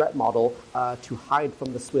in their threat model to hide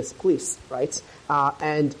from the Swiss police, right?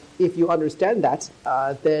 And if you understand that,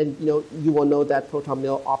 then you will know that Proton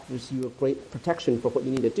Mail offers you a great protection for what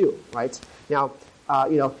you need to do, right? Now,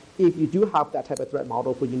 if you do have that type of threat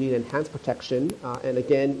model where you need enhanced protection, and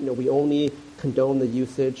again, we only condone the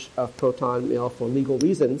usage of Proton Mail for legal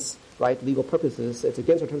reasons, right? Legal purposes. It's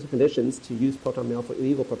against our terms and conditions to use Proton Mail for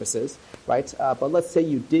illegal purposes, right? But let's say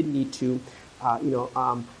you did need to,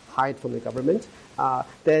 hide from the government.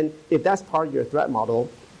 Then, if that's part of your threat model,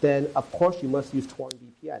 then of course you must use Tor and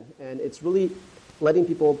VPN. And it's really letting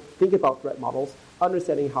people think about threat models,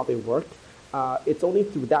 understanding how they work. It's only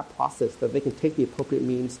through that process that they can take the appropriate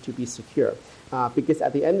means to be secure. Because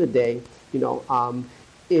at the end of the day,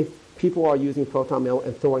 if people are using Proton Mail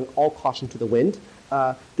and throwing all caution to the wind,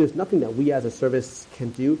 there's nothing that we as a service can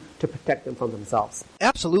do to protect them from themselves.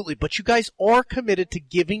 Absolutely, but you guys are committed to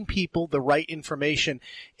giving people the right information,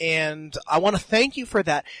 and I want to thank you for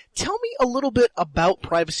that. Tell me a little bit about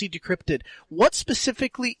Privacy Decrypted. What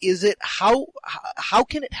specifically is it? How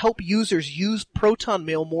can it help users use Proton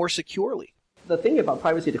Mail more securely? The thing about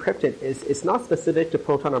Privacy Decrypted is it's not specific to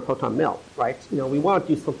Proton or Proton Mail, right? We want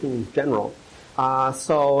to do something in general.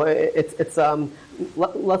 So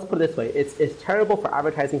let's put it this way. It's terrible for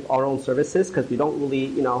advertising for our own services because we don't really,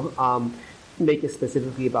 make it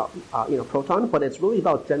specifically about, Proton, but it's really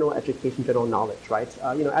about general education, general knowledge, right?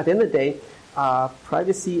 At the end of the day,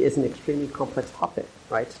 privacy is an extremely complex topic,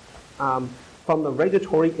 right? From the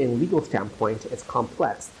regulatory and legal standpoint, it's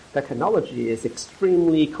complex. The technology is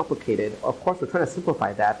extremely complicated. Of course, we're trying to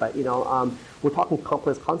simplify that, but, we're talking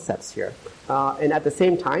complex concepts here. And at the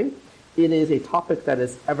same time, it is a topic that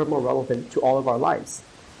is ever more relevant to all of our lives.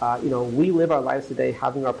 We live our lives today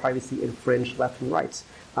having our privacy infringed left and right.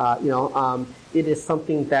 It is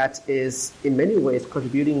something that is in many ways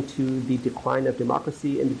contributing to the decline of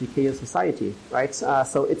democracy and the decay of society, right?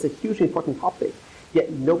 So it's a hugely important topic,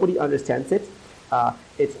 yet nobody understands it.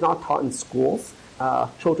 It's not taught in schools.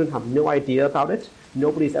 Children have no idea about it.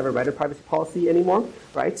 Nobody's ever read a privacy policy anymore,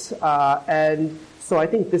 right? And so I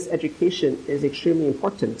think this education is extremely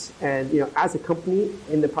important. And, as a company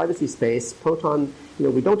in the privacy space, Proton,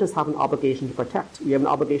 we don't just have an obligation to protect. We have an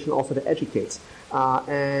obligation also to educate.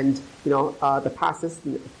 The past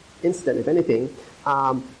incident, if anything,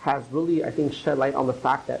 has really, I think, shed light on the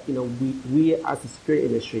fact that, we as a security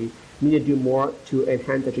industry need to do more to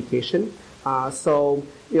enhance education. That's the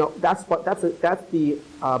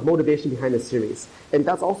motivation behind the series. And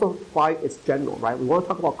that's also why it's general, right? We want to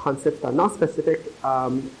talk about concepts that are not specific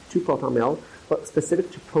to Proton Mail, but specific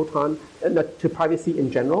to to privacy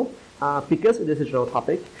in general, because it is a general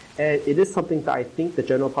topic, and it is something that I think the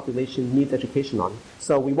general population needs education on.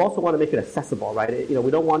 So we also want to make it accessible, right? We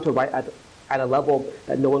don't want to write at a level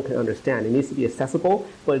that no one can understand. It needs to be accessible,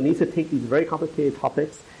 but it needs to take these very complicated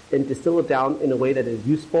topics and distill it down in a way that is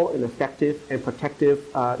useful and effective and protective,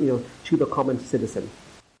 to the common citizen.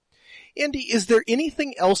 Andy, is there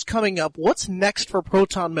anything else coming up? What's next for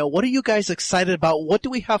Proton Mail? What are you guys excited about? What do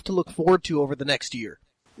we have to look forward to over the next year?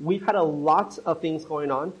 We've had a lot of things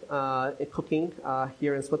going on cooking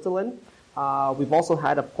here in Switzerland. We've also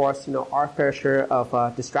had, of course, our fair share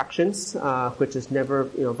of distractions, which is never,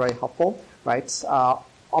 very helpful, right?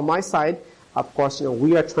 On my side, of course,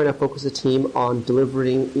 we are trying to focus the team on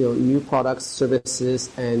delivering, new products, services,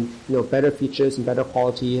 and, better features and better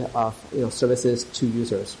quality of, services to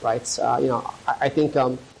users, right? I think,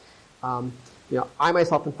 I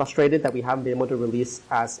myself am frustrated that we haven't been able to release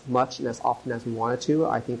as much and as often as we wanted to.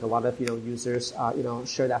 I think a lot of, users,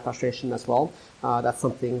 share that frustration as well. That's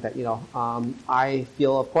something that, I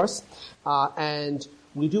feel, of course. And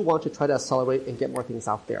we do want to try to accelerate and get more things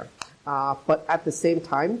out there. But at the same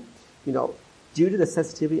time, due to the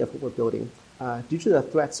sensitivity of what we're building, due to the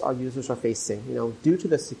threats our users are facing, due to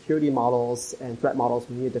the security models and threat models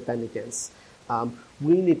we need to defend against,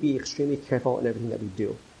 we need to be extremely careful in everything that we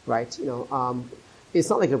do, right? It's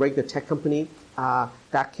not like a regular tech company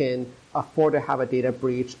that can afford to have a data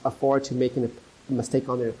breach, afford to make a mistake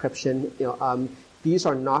on their encryption. These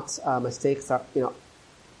are not mistakes that,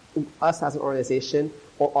 us as an organization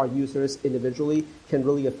or our users individually can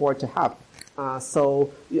really afford to have.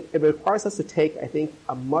 So it requires us to take, I think,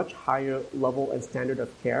 a much higher level and standard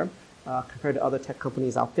of care compared to other tech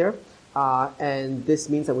companies out there. And this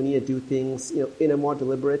means that we need to do things, in a more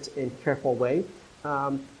deliberate and careful way,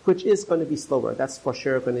 which is going to be slower. That's for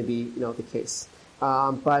sure going to be, the case.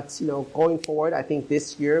 But going forward, I think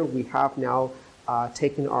this year we have now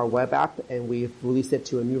taken our web app and we've released it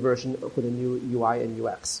to a new version with a new UI and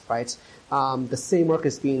UX, right? The same work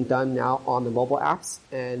is being done now on the mobile apps,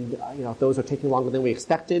 and those are taking longer than we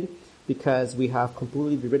expected because we have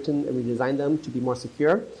completely rewritten and redesigned them to be more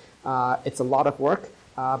secure. It's a lot of work,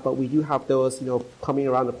 but we do have those, coming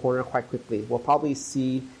around the corner quite quickly. We'll probably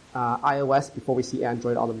see iOS before we see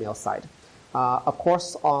Android on the mail side. Of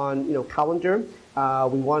course, on Calendar,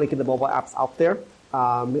 we want to get the mobile apps out there.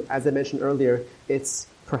 As I mentioned earlier, it's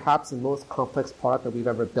perhaps the most complex product that we've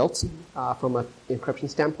ever built from an encryption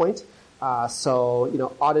standpoint.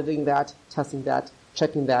 So auditing that, testing that,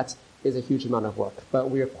 checking that is a huge amount of work. But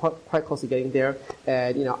we are quite close to getting there,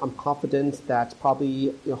 and I'm confident that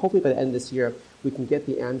probably, hopefully by the end of this year, we can get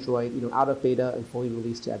the Android, out of beta and fully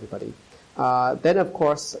released to everybody. Then, of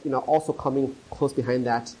course, also coming close behind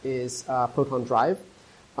that is Proton Drive.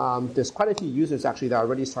 There's quite a few users actually that are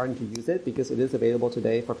already starting to use it because it is available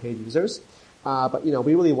today for paid users. But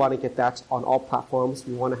we really want to get that on all platforms.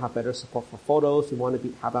 We want to have better support for photos. We want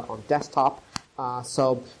to have that on desktop.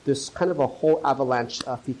 So there's kind of a whole avalanche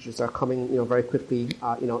of features that are coming, very quickly,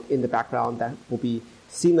 in the background that will be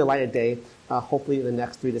seeing the light of day, hopefully in the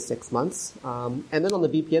next 3 to 6 months. And then on the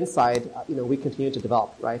VPN side, we continue to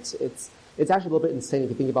develop, right? It's actually a little bit insane if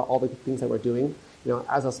you think about all the things that we're doing.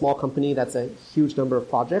 As a small company, that's a huge number of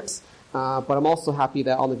projects. But I'm also happy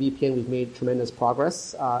that on the VPN we've made tremendous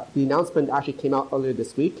progress. The announcement actually came out earlier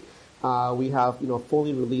this week. We have,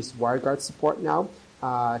 fully released WireGuard support now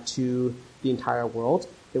to the entire world.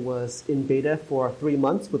 It was in beta for 3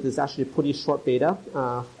 months, but it's actually a pretty short beta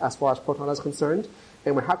as far as Proton is concerned.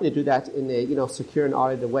 And we're happy to do that in a secure and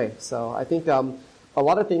audited way. So I think a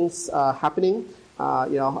lot of things happening.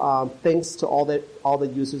 Thanks to all the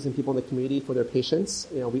users and people in the community for their patience.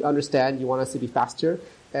 We understand you want us to be faster,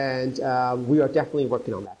 and we are definitely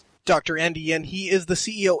working on that. Dr. Andy Yen, he is the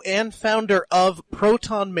CEO and founder of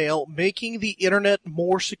Proton Mail, making the internet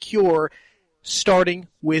more secure, starting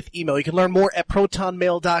with email. You can learn more at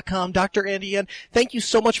protonmail.com. Dr. Andy Yen, thank you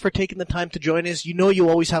so much for taking the time to join us. You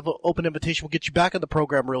always have an open invitation. We'll get you back on the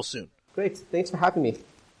program real soon. Great. Thanks for having me.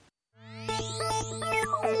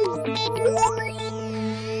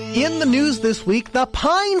 In the news this week, the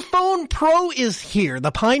PinePhone Pro is here.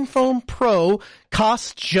 The PinePhone Pro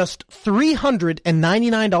costs just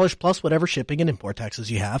 $399 plus whatever shipping and import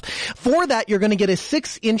taxes you have. For that, you're going to get a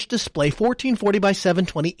 6-inch display, 1440 by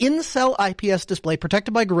 720 in-cell IPS display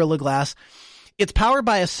protected by Gorilla Glass. It's powered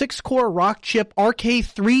by a 6-core Rockchip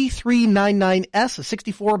RK3399S, a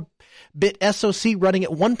 64-bit SoC running at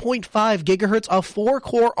 1.5 gigahertz, a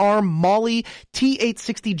 4-core ARM Mali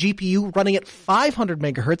T860 GPU running at 500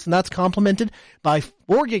 megahertz, and that's complemented by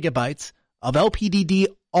 4 gigabytes of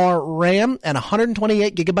LPDDR RAM and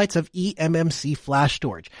 128 gigabytes of eMMC flash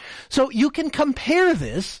storage. So you can compare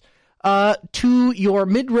this to your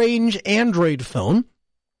mid-range Android phone.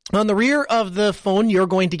 On the rear of the phone, you're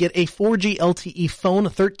going to get a 4G LTE phone, a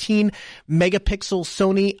 13 megapixel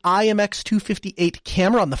Sony IMX258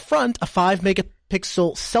 camera. On the front, a 5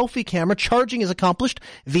 megapixel selfie camera. Charging is accomplished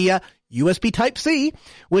via USB Type-C,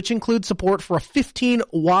 which includes support for a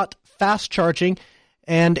 15-watt fast charging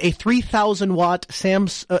and a 3,000 watt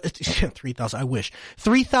 3,000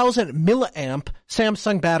 milliamp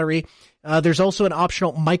Samsung battery. There's also an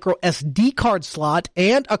optional micro SD card slot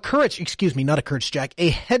and a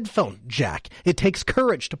headphone jack. It takes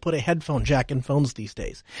courage to put a headphone jack in phones these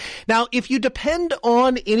days. Now, if you depend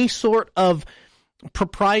on any sort of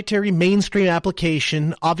proprietary mainstream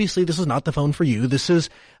application, obviously this is not the phone for you. This is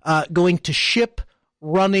going to ship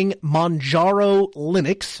running Manjaro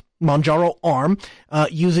Linux, Manjaro ARM,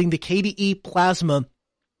 using the KDE Plasma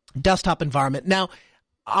desktop environment. Now,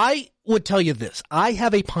 I would tell you this. I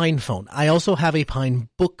have a Pine phone. I also have a Pine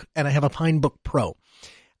Book, and I have a Pine Book Pro.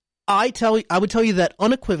 I would tell you that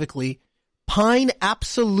unequivocally, Pine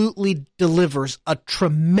absolutely delivers a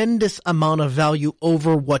tremendous amount of value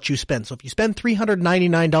over what you spend. So if you spend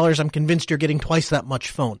 $399, I'm convinced you're getting twice that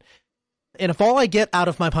much phone. And if all I get out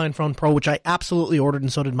of my PinePhone Pro, which I absolutely ordered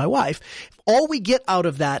and so did my wife, if all we get out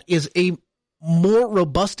of that is a more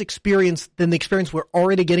robust experience than the experience we're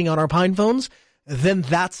already getting on our Pine phones, then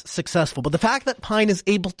that's successful. But the fact that Pine is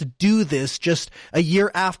able to do this just a year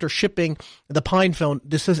after shipping the Pine phone,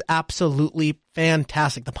 this is absolutely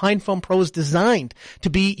fantastic. The Pine Phone Pro is designed to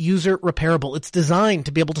be user repairable. It's designed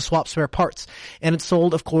to be able to swap spare parts. And it's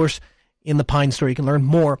sold, of course, in the Pine store. You can learn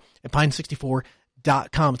more at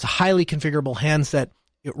Pine64.com. It's a highly configurable handset.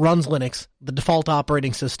 It runs Linux, the default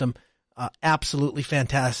operating system. Absolutely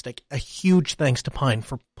fantastic. A huge thanks to Pine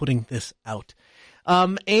for putting this out.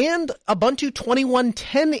 And Ubuntu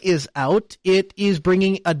 21.10 is out. It is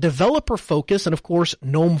bringing a developer focus and, of course,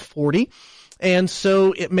 GNOME 40. And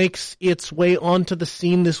so it makes its way onto the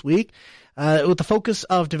scene this week. With the focus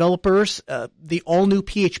of developers, the all-new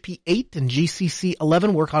PHP 8 and GCC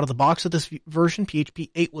 11 work out of the box with this version.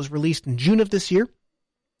 PHP 8 was released in June of this year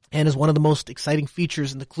and is one of the most exciting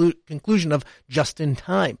features in the conclusion of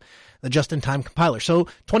Just-in-Time, the Just-in-Time compiler. So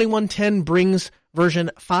 2110 brings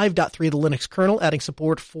version 5.3 of the Linux kernel, adding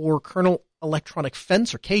support for kernel electronic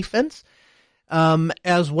fence or K-fence,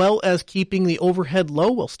 as well as keeping the overhead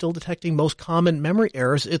low while still detecting most common memory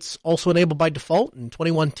errors. It's also enabled by default, and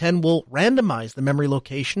 2110 will randomize the memory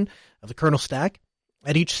location of the kernel stack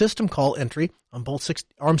at each system call entry on both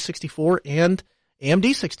ARM64 and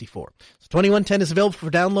AMD 64. So 2110 is available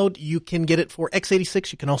for download. You can get it for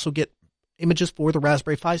x86. You can also get images for the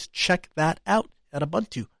Raspberry Pis. Check that out at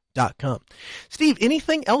Ubuntu.com. Steve,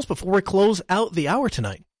 anything else before we close out the hour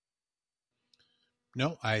tonight?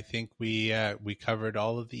 No, I think we covered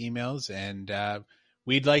all of the emails, and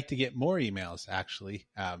we'd like to get more emails, actually.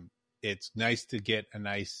 It's nice to get a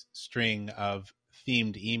nice string of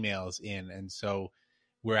themed emails in, and so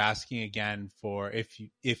we're asking again for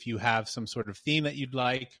if you have some sort of theme that you'd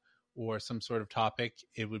like or some sort of topic,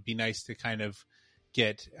 it would be nice to kind of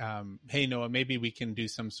get, hey, Noah, maybe we can do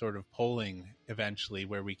some sort of polling eventually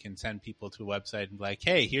where we can send people to a website and be like,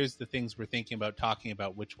 hey, here's the things we're thinking about talking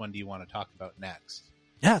about. Which one do you want to talk about next?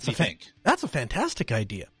 Yeah, that's a fantastic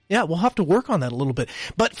idea. Yeah, we'll have to work on that a little bit.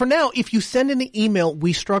 But for now, if you send in an email,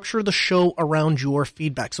 we structure the show around your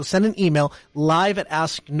feedback. So send an email live at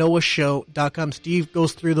asknoahshow.com. Steve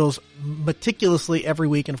goes through those meticulously every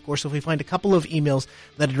week. And of course, if we find a couple of emails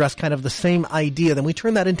that address kind of the same idea, then we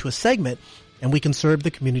turn that into a segment and we can serve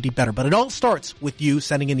the community better. But it all starts with you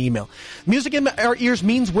sending an email. Music in our ears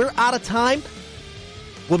means we're out of time.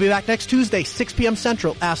 We'll be back next Tuesday, 6 p.m.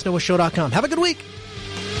 Central, asknoahshow.com. Have a good week.